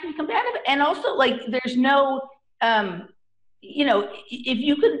 Doesn't have to be combative. And also there's no,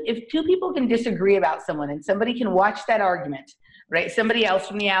 if two people can disagree about someone and somebody can watch that argument, right? Somebody else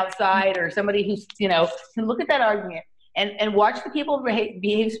from the outside or somebody who's, can look at that argument and watch the people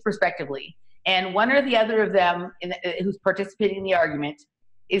behave prospectively. And one or the other of them who's participating in the argument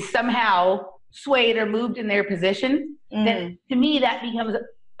is somehow swayed or moved in their position, then to me that becomes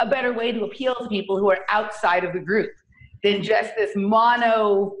a better way to appeal to people who are outside of the group than just this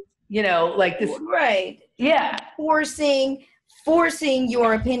mono, this. Right. Yeah. Forcing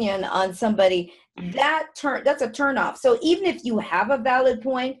your opinion on somebody, that's a turnoff. So even if you have a valid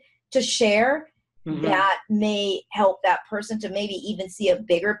point to share, that may help that person to maybe even see a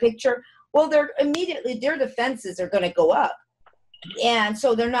bigger picture. Well, their defenses are going to go up. And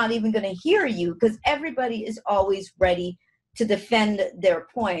so they're not even going to hear you because everybody is always ready to defend their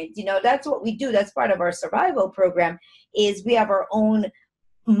point. That's what we do. That's part of our survival program is we have our own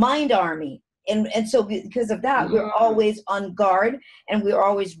mind army. And so because of that, we're always on guard and we're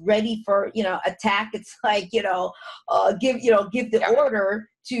always ready for, attack. It's like, give the order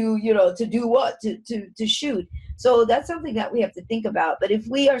to do what, to shoot. So that's something that we have to think about. But if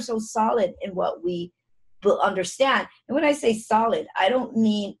we are so solid in what we understand, and when I say solid, I don't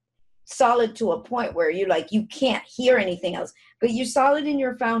mean solid to a point where you can't hear anything else, but you're solid in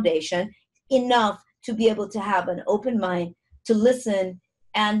your foundation enough to be able to have an open mind to listen.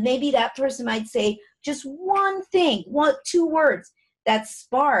 And maybe that person might say, just one thing, two words that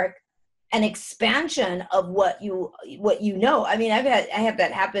spark an expansion of what you know. I mean, I have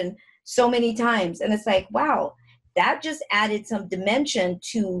that happen so many times, and it's like, wow, that just added some dimension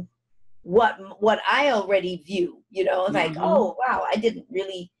to what I already view. You know, it's like, oh wow, I didn't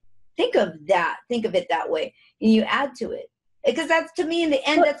really think of it that way, and you add to it, because that's, to me, in the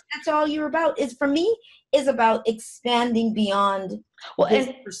end, that's all you're about. Is, for me, is about expanding beyond this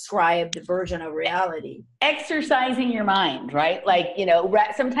prescribed version of reality. Exercising your mind, right? Like, you know,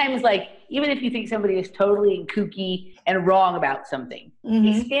 sometimes, like, even if you think somebody is totally kooky and wrong about something,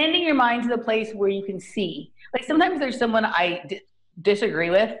 expanding your mind to the place where you can see. Like, sometimes there's someone I disagree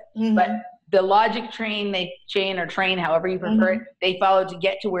with, but the logic train, however you prefer it, they follow to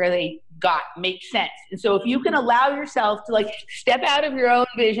get to where they got makes sense. And so if you can allow yourself to, like, step out of your own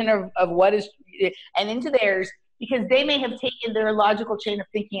vision of what is and into theirs, because they may have taken their logical chain of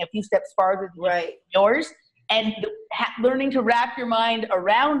thinking a few steps farther than yours, and learning to wrap your mind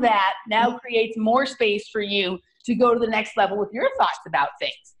around that now creates more space for you to go to the next level with your thoughts about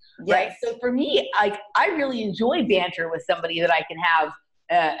things. Right? So for me, I really enjoy banter with somebody that I can have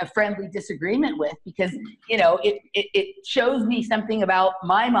a friendly disagreement with, because, you know, it shows me something about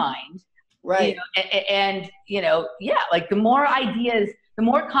my mind. Right. You know, and, you know, like, the more ideas, the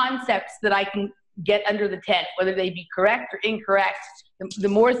more concepts that I can get under the tent, whether they be correct or incorrect, the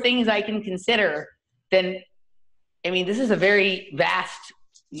more things I can consider, then, I mean, this is a very vast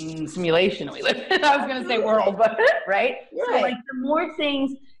simulation we live in. I was going to say world, but right? So, like, the more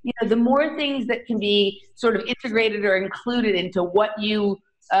things, you know, the more things that can be sort of integrated or included into what you,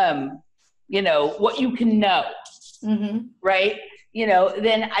 you know, what you can know, right? You know,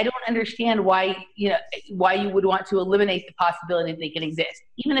 then I don't understand why, you know, why you would want to eliminate the possibility that they can exist,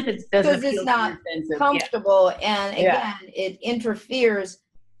 even if it doesn't, because it's not comfortable, and again, it interferes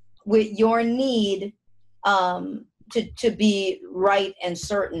with your need to be right and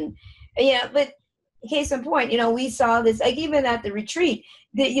certain. Yeah, but case in point, you know, we saw this, like, even at the retreat,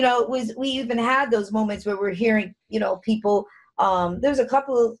 that, you know, we even had those moments where we're hearing, you know, people. There was a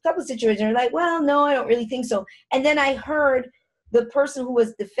couple situations where, like, well, no, I don't really think so. And then I heard the person who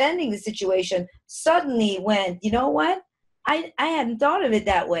was defending the situation suddenly went, you know what? I hadn't thought of it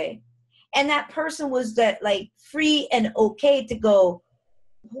that way. And that person was that, like, free and okay to go,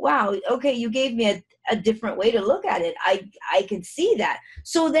 wow, okay, you gave me a different way to look at it. I can see that.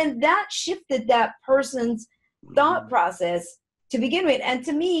 So then that shifted that person's thought process to begin with. And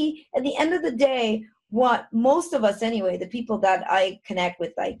to me, at the end of the day, what most of us, anyway, the people that I connect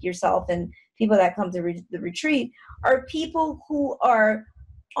with, like yourself and people that come to the retreat, are people who are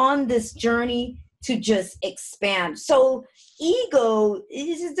on this journey to just expand. So ego,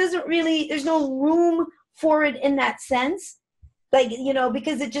 it just doesn't really, there's no room for it in that sense. Like, you know,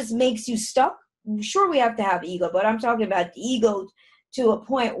 because it just makes you stuck. Sure, we have to have ego, but I'm talking about ego to a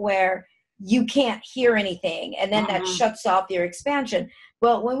point where you can't hear anything, and then that shuts off your expansion.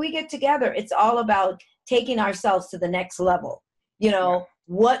 But when we get together, it's all about taking ourselves to the next level. You know,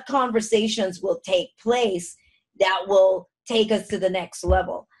 what conversations will take place that will take us to the next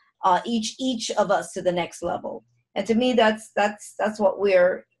level, each of us to the next level. And to me, that's what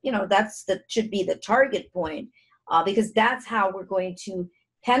we're, you know, should be the target point, because that's how we're going to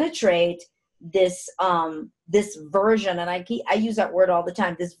penetrate this version, and I use that word all the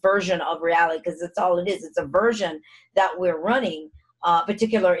time, this version of reality, because that's all it is. It's a version that we're running,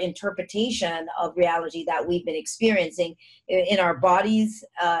 particular interpretation of reality that we've been experiencing in our bodies,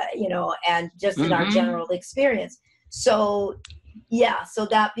 you know, and just in our general experience. So yeah, so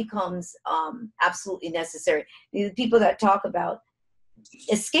that becomes absolutely necessary. The people that talk about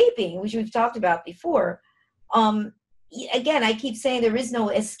escaping, which we've talked about before, again, I keep saying there is no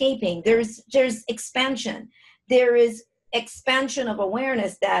escaping. There's expansion. There is expansion of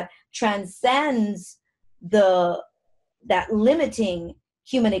awareness that transcends that limiting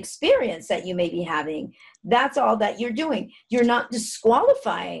human experience that you may be having. That's all that you're doing. You're not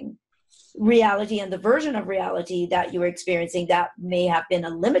disqualifying reality and the version of reality that you're experiencing that may have been a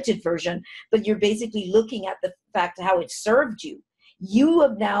limited version, but you're basically looking at the fact of how it served you.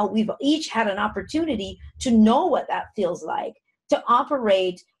 We've each had an opportunity to know what that feels like, to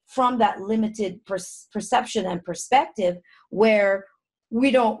operate from that limited perception and perspective, where we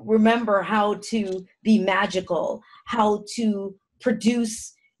don't remember how to be magical, how to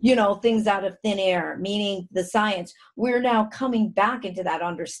produce, you know, things out of thin air, meaning the science. We're now coming back into that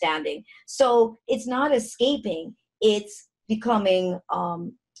understanding. So it's not escaping, it's becoming,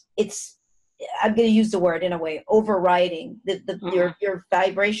 I'm going to use the word in a way, overriding your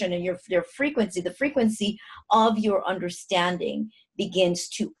vibration and your frequency. The frequency of your understanding begins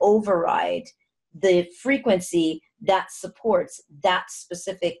to override the frequency that supports that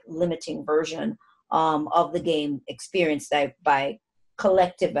specific limiting version of the game experienced by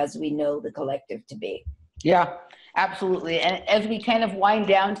collective, as we know the collective to be. Yeah, absolutely. And as we kind of wind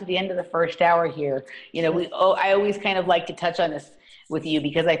down to the end of the first hour here, you know, I always kind of like to touch on this with you,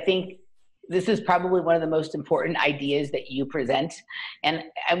 because I think this is probably one of the most important ideas that you present. And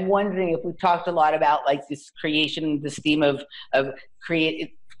I'm wondering if we've talked a lot about like this creation, this theme of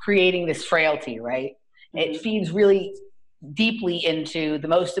creating this frailty, right? It feeds really deeply into the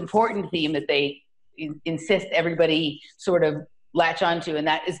most important theme that they insist everybody sort of latch onto, and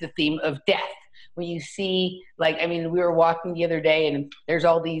that is the theme of death. When you see, like, I mean, we were walking the other day and there's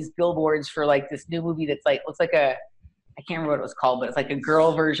all these billboards for like this new movie that's like, looks like I can't remember what it was called, but it's like a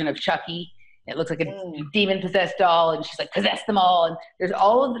girl version of Chucky. It looks like a demon-possessed doll, and she's like, possess them all. And there's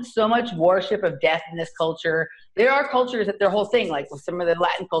so much worship of death in this culture. There are cultures that their whole thing, like with some of the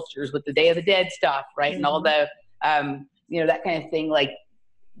Latin cultures with the Day of the Dead stuff, right? And all the, you know, that kind of thing. Like,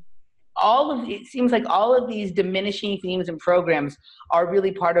 it seems like all of these diminishing themes and programs are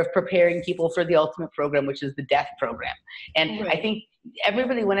really part of preparing people for the ultimate program, which is the death program. And I think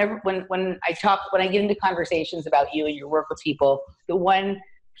everybody, when I get into conversations about you and your work with people, the one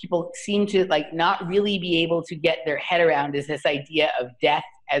people seem to like not really be able to get their head around is this idea of death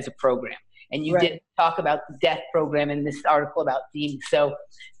as a program. And you did talk about the death program in this article about themes. So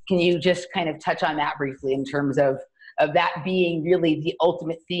can you just kind of touch on that briefly in terms of that being really the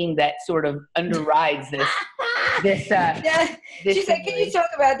ultimate theme that sort of underrides this? She said, can you talk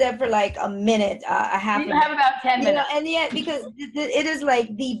about that for like a minute, a half? You have about 10 minutes. You know, and yet, because it is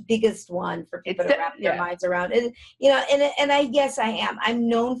like the biggest one for people to wrap their minds around. And, you know, and I guess I'm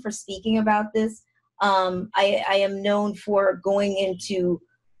known for speaking about this. I am known for going into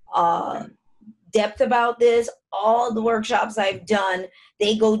depth about this. All the workshops I've done,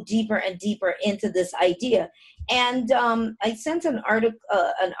 they go deeper and deeper into this idea. And I sent an article,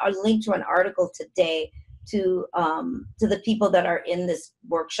 a link to an article today to the people that are in this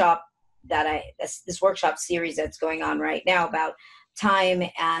workshop this workshop series that's going on right now about time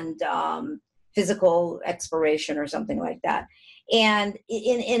and physical expiration or something like that. And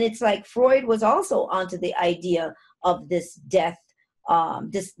it's like Freud was also onto the idea of this death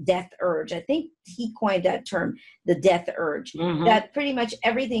urge. I think he coined that term, the death urge, that pretty much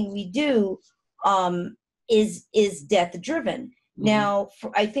everything we do is death driven. Now,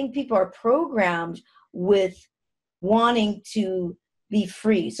 I think people are programmed with wanting to be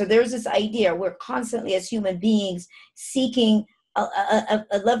free. So there's this idea we're constantly as human beings seeking a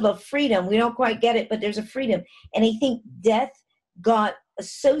level of freedom. We don't quite get it, but there's a freedom. And I think death got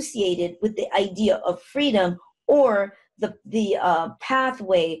associated with the idea of freedom, or the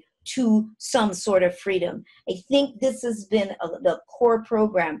pathway to some sort of freedom. I think this has been the core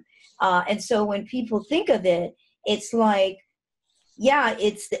program. And so when people think of it, it's like, yeah,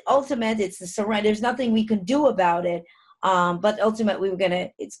 it's the ultimate, it's the surrender. There's nothing we can do about it. But ultimately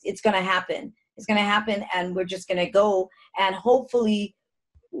it's going to happen. It's going to happen, and we're just going to go, and hopefully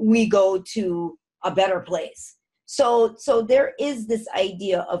we go to a better place. So there is this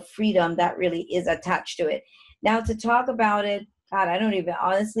idea of freedom that really is attached to it. Now, to talk about it, God,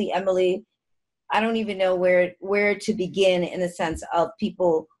 honestly, Emily, I don't even know where to begin in the sense of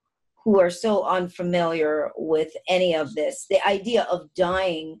people who are so unfamiliar with any of this. The idea of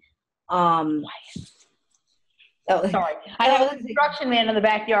dying. Sorry. I have a construction man in the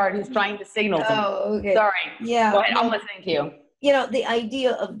backyard who's trying to signal to me. Oh, okay. Sorry. Yeah. Go ahead. I'm listening to you. You know, the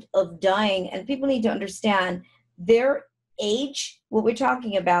idea of dying, and people need to understand their age. What we're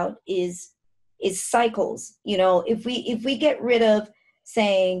talking about is cycles. You know, if we get rid of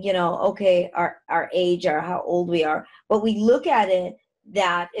saying, you know, okay, our age or how old we are, but we look at it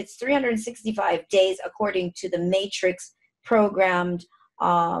that it's 365 days according to the matrix programmed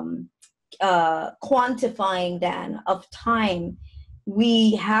quantifying then of time.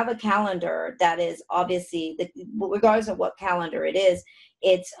 We have a calendar that is obviously, regardless of what calendar it is,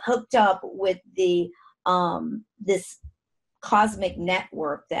 it's hooked up with the this cosmic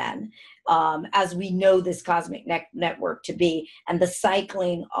network then, as we know this cosmic network to be, and the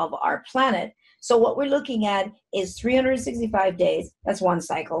cycling of our planet. So what we're looking at is 365 days. That's one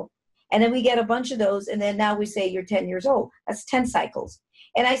cycle. And then we get a bunch of those. And then now we say you're 10 years old. That's 10 cycles.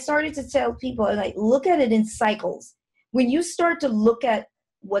 And I started to tell people, like, look at it in cycles. When you start to look at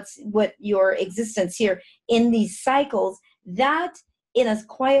what your existence here in these cycles, that in a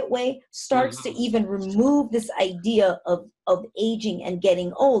quiet way starts to even remove this idea of aging and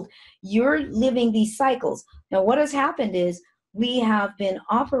getting old. You're living these cycles. Now, what has happened is we have been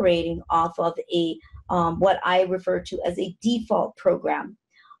operating off of a what I refer to as a default program.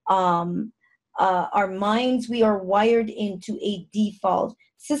 our minds, we are wired into a default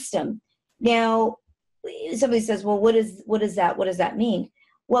system. Now, somebody says, well, what is that? What does that mean?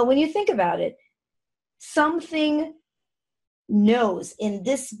 Well, when you think about it, something knows in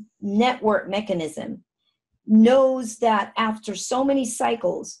this network mechanism, knows that after so many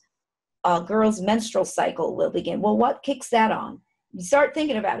cycles, a girl's menstrual cycle will begin. Well, what kicks that on? You start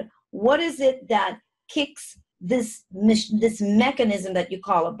thinking about it. What is it that kicks this mechanism that you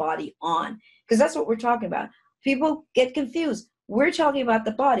call a body on? Because that's what we're talking about. People get confused. We're talking about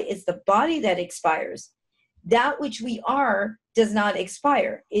the body. It's the body that expires. That which we are does not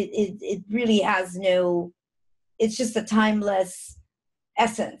expire. It really has no, it's just a timeless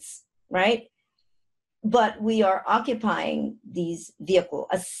essence, right? But we are occupying these vehicles,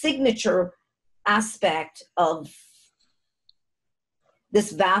 a signature aspect of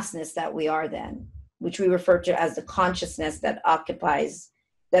this vastness that we are then, which we refer to as the consciousness that occupies,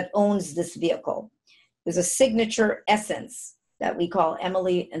 that owns this vehicle. There's a signature essence that we call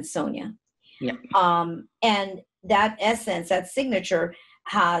Emily and Sonia. Yeah. And that essence, that signature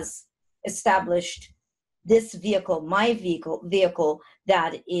has established this vehicle, my vehicle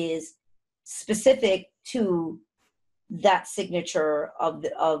that is specific to that signature of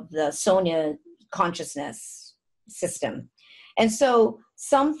the Sonia consciousness system. And so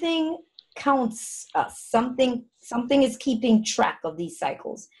something counts us, something is keeping track of these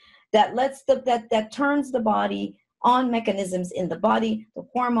cycles that that turns the body on mechanisms in the body, the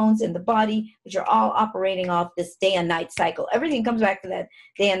hormones in the body, which are all operating off this day and night cycle. Everything comes back to that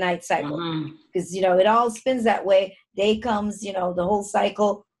day and night cycle because, it all spins that way. Day comes, the whole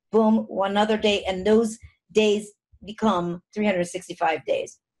cycle, boom, one other day, and those days become 365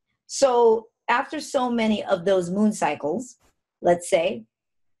 days. So after so many of those moon cycles, let's say,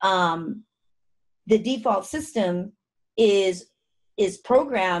 the default system is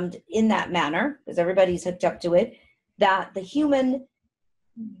programmed in that manner, because everybody's hooked up to it, that the human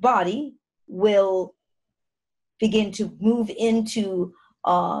body will begin to move into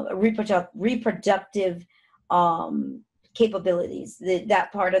reproductive capabilities.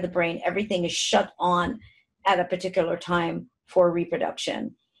 That part of the brain, everything is shut on at a particular time for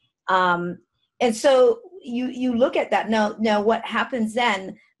reproduction. And so you look at that. Now what happens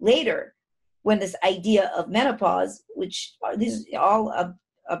then later when this idea of menopause, which these are all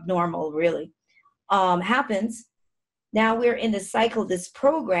abnormal really, happens. Now we're in the cycle, this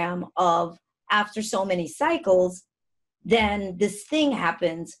program of after so many cycles, then this thing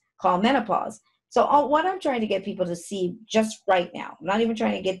happens called menopause. So what I'm trying to get people to see just right now, I'm not even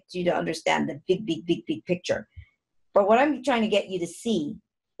trying to get you to understand the big picture, but what I'm trying to get you to see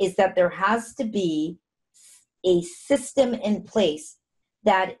is that there has to be a system in place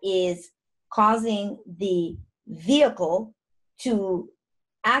that is causing the vehicle to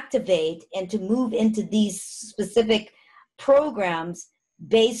activate and to move into these specific programs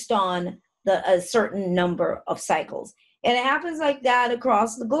based on a certain number of cycles. And it happens like that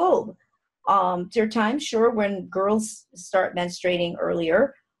across the globe. There are times, sure, when girls start menstruating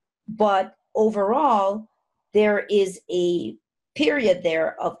earlier, but overall, there is a period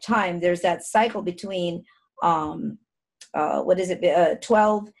there of time. There's that cycle between, 12,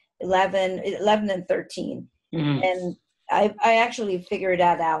 11, and 13. Mm-hmm. And I actually figured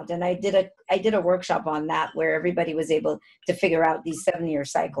that out, and I did a workshop on that where everybody was able to figure out these 7-year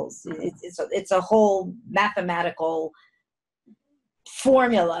cycles. It's a whole mathematical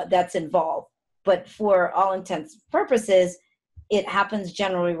formula that's involved, but for all intents and purposes, it happens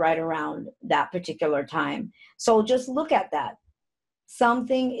generally right around that particular time. So just look at that.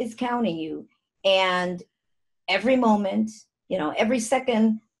 Something is counting you, and every moment, every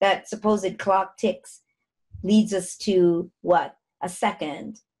second that supposed clock ticks leads us to what? A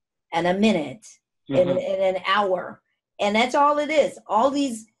second and a minute and an hour. And that's all it is. All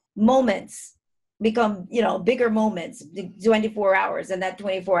these moments become, bigger moments, 24 hours. And that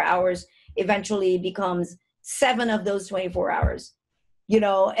 24 hours eventually becomes 7 of those 24 hours,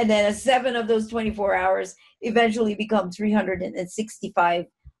 and then 7 of those 24 hours eventually become 365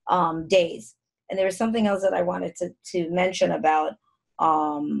 days. And there was something else that I wanted to mention about,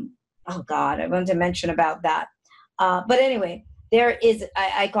 I wanted to mention about that. But anyway, there is,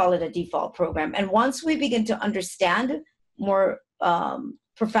 I call it a default program. And once we begin to understand more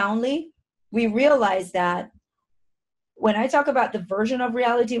profoundly, we realize that when I talk about the version of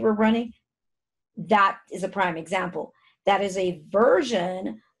reality we're running, that is a prime example. That is a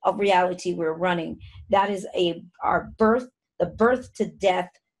version of reality we're running. That is the birth to death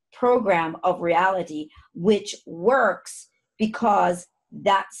program of reality, which works because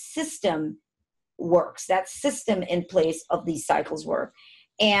that system works. That system in place of these cycles work.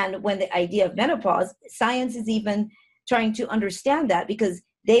 And when the idea of menopause, science is even trying to understand that, because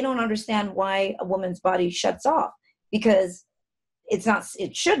they don't understand why a woman's body shuts off, because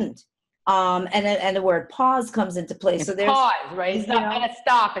it shouldn't. And the word pause comes into play. It's so there's pause, right? It's not gonna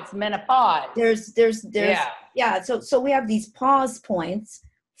stop, it's menopause. There's so we have these pause points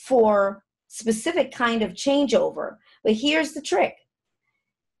for specific kind of changeover. But here's the trick.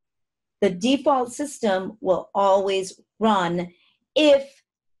 The default system will always run if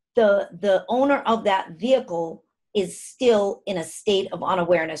the owner of that vehicle is still in a state of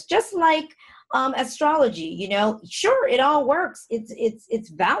unawareness. Just like astrology, sure, it all works. It's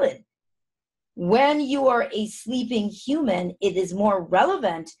valid. When you are a sleeping human, it is more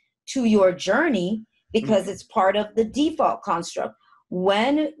relevant to your journey because it's part of the default construct.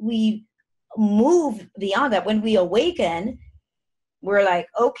 When we move beyond that, when we awaken, we're like,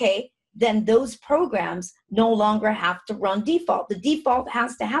 okay, then those programs no longer have to run default. The default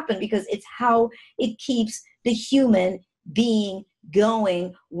has to happen because it's how it keeps the human being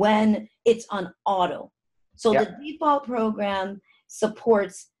going when it's on auto. So the default program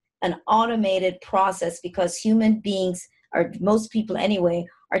supports an automated process because human beings, or most people anyway,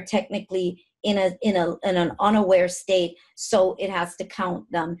 are technically in an unaware state. So it has to count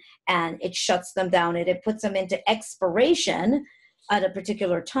them and it shuts them down and it puts them into expiration at a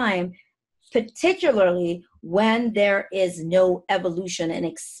particular time, particularly when there is no evolution and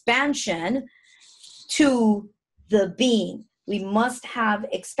expansion to the being. We must have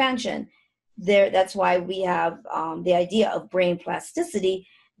expansion there. That's why we have the idea of brain plasticity,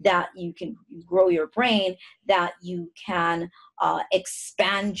 that you can grow your brain, that you can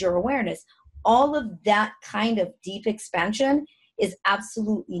expand your awareness. All of that kind of deep expansion is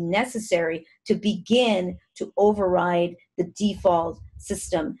absolutely necessary to begin to override the default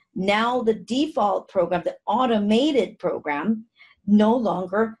system. Now the default program, the automated program, no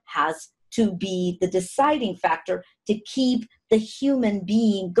longer has to be the deciding factor to keep the human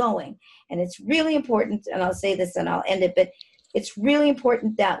being going. And it's really important, and I'll say this and I'll end it, but it's really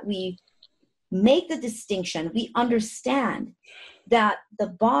important that we make the distinction. We understand that the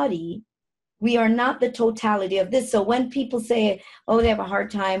body, we are not the totality of this. So when people say, oh, they have a hard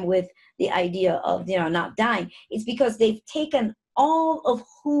time with the idea of, not dying, it's because they've taken all of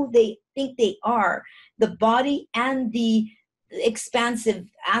who they think they are, the body and the expansive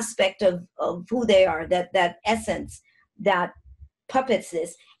aspect of who they are, that essence that puppets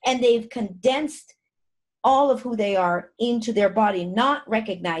this, and they've condensed all of who they are into their body, not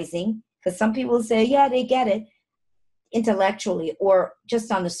recognizing, because some people say, yeah, they get it intellectually or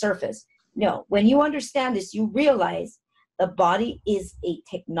just on the surface. No, when you understand this, you realize the body is a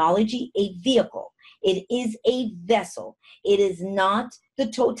technology, a vehicle. It is a vessel. It is not the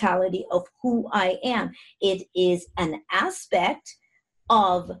totality of who I am. It is an aspect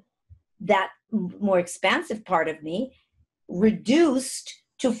of that more expansive part of me, reduced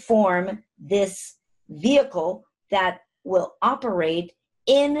to form this vehicle that will operate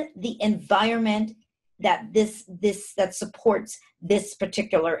in the environment that that supports this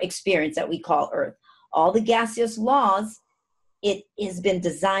particular experience that we call Earth. All the gaseous laws, it has been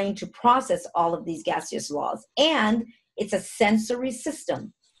designed to process all of these gaseous laws, and it's a sensory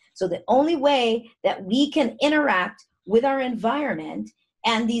system. So the only way that we can interact with our environment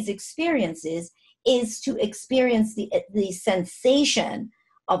and these experiences is to experience the sensation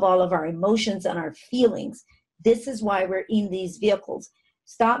of all of our emotions and our feelings. This is why we're in these vehicles.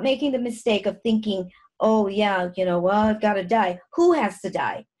 Stop making the mistake of thinking, oh yeah, well, I've got to die. Who has to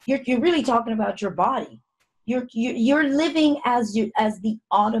die? You're really talking about your body. You're living as the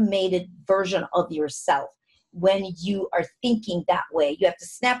automated version of yourself. When you are thinking that way, you have to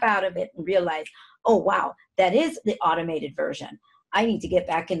snap out of it and realize, oh wow, that is the automated version. I need to get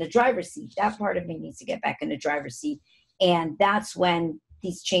back in the driver's seat. That part of me needs to get back in the driver's seat. And that's when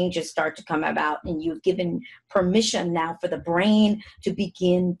these changes start to come about, and you've given permission now for the brain to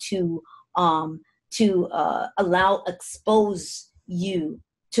begin to expose you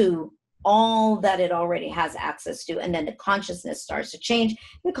to all that it already has access to. And then the consciousness starts to change.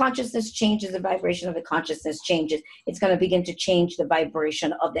 The consciousness changes, the vibration of the consciousness changes. It's going to begin to change the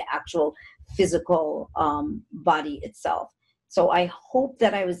vibration of the actual physical body itself. So I hope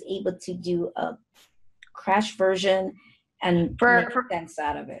that I was able to do a crash version and make sense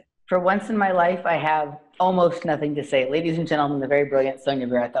out of it. For once in my life, I have almost nothing to say. Ladies and gentlemen, the very brilliant Sonia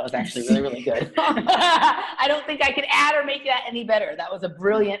Barrett. That was actually really, really good. I don't think I could add or make that any better. That was a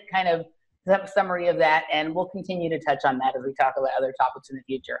brilliant kind of summary of that, and we'll continue to touch on that as we talk about other topics in the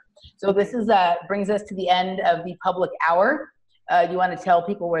future. So this is brings us to the end of the public hour. You want to tell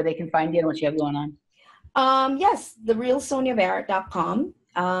people where they can find you and what you have going on? Yes, therealsoniabarrett.com.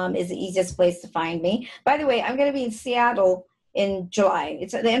 is the easiest place to find me. By the way, I'm going to be in Seattle in July.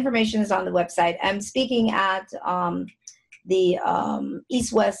 The information is on the website. I'm speaking at the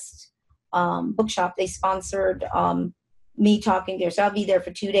East West bookshop. They sponsored me talking there, so I'll be there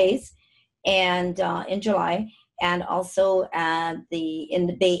for 2 days, and in July, and also in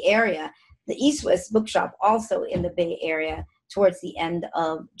the Bay Area, the East West bookshop, also in the Bay Area, towards the end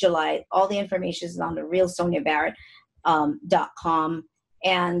of July. All the information is on the realsoniabarrett.com,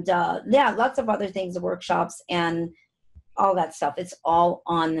 and lots of other things, the workshops and all that stuff. It's all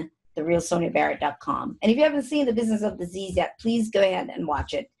on the realsoniabarrett.com. And if you haven't seen The Business of Disease yet, please go ahead and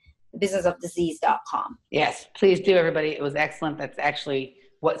watch it. thebusinessofdisease.com. Yes, please do, everybody. It was excellent. That's actually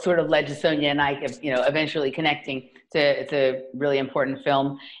what sort of led to Sonia and I, eventually connecting. It's a really important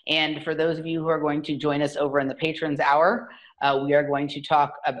film. And for those of you who are going to join us over in the Patrons Hour, we are going to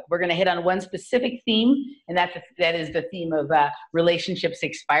talk. We're going to hit on one specific theme, and that is the theme of relationships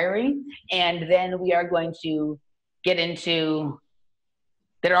expiring. And then we are going to get into.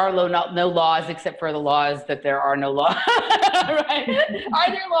 There are no laws except for the laws that there are no laws. Right? Are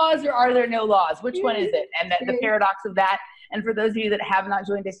there laws or are there no laws? Which one is it? And the paradox of that. And for those of you that have not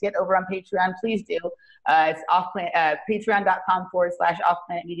joined us yet over on Patreon, please do. It's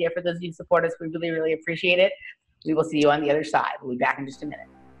patreon.com/offplanetmedia. For those of you who support us, we really, really appreciate it. We will see you on the other side. We'll be back in just a minute.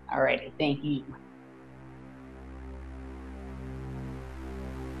 All righty. Thank you.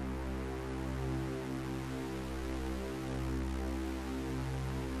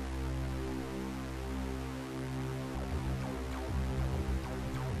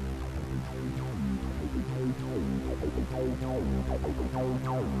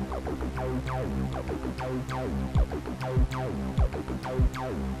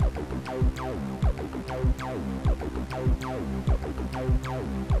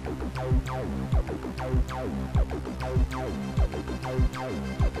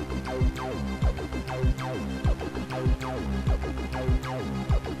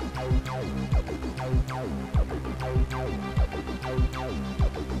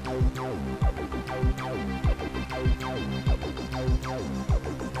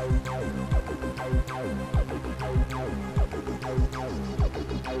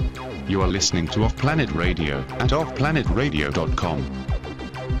 You are listening to Off Planet Radio at offplanetradio.com.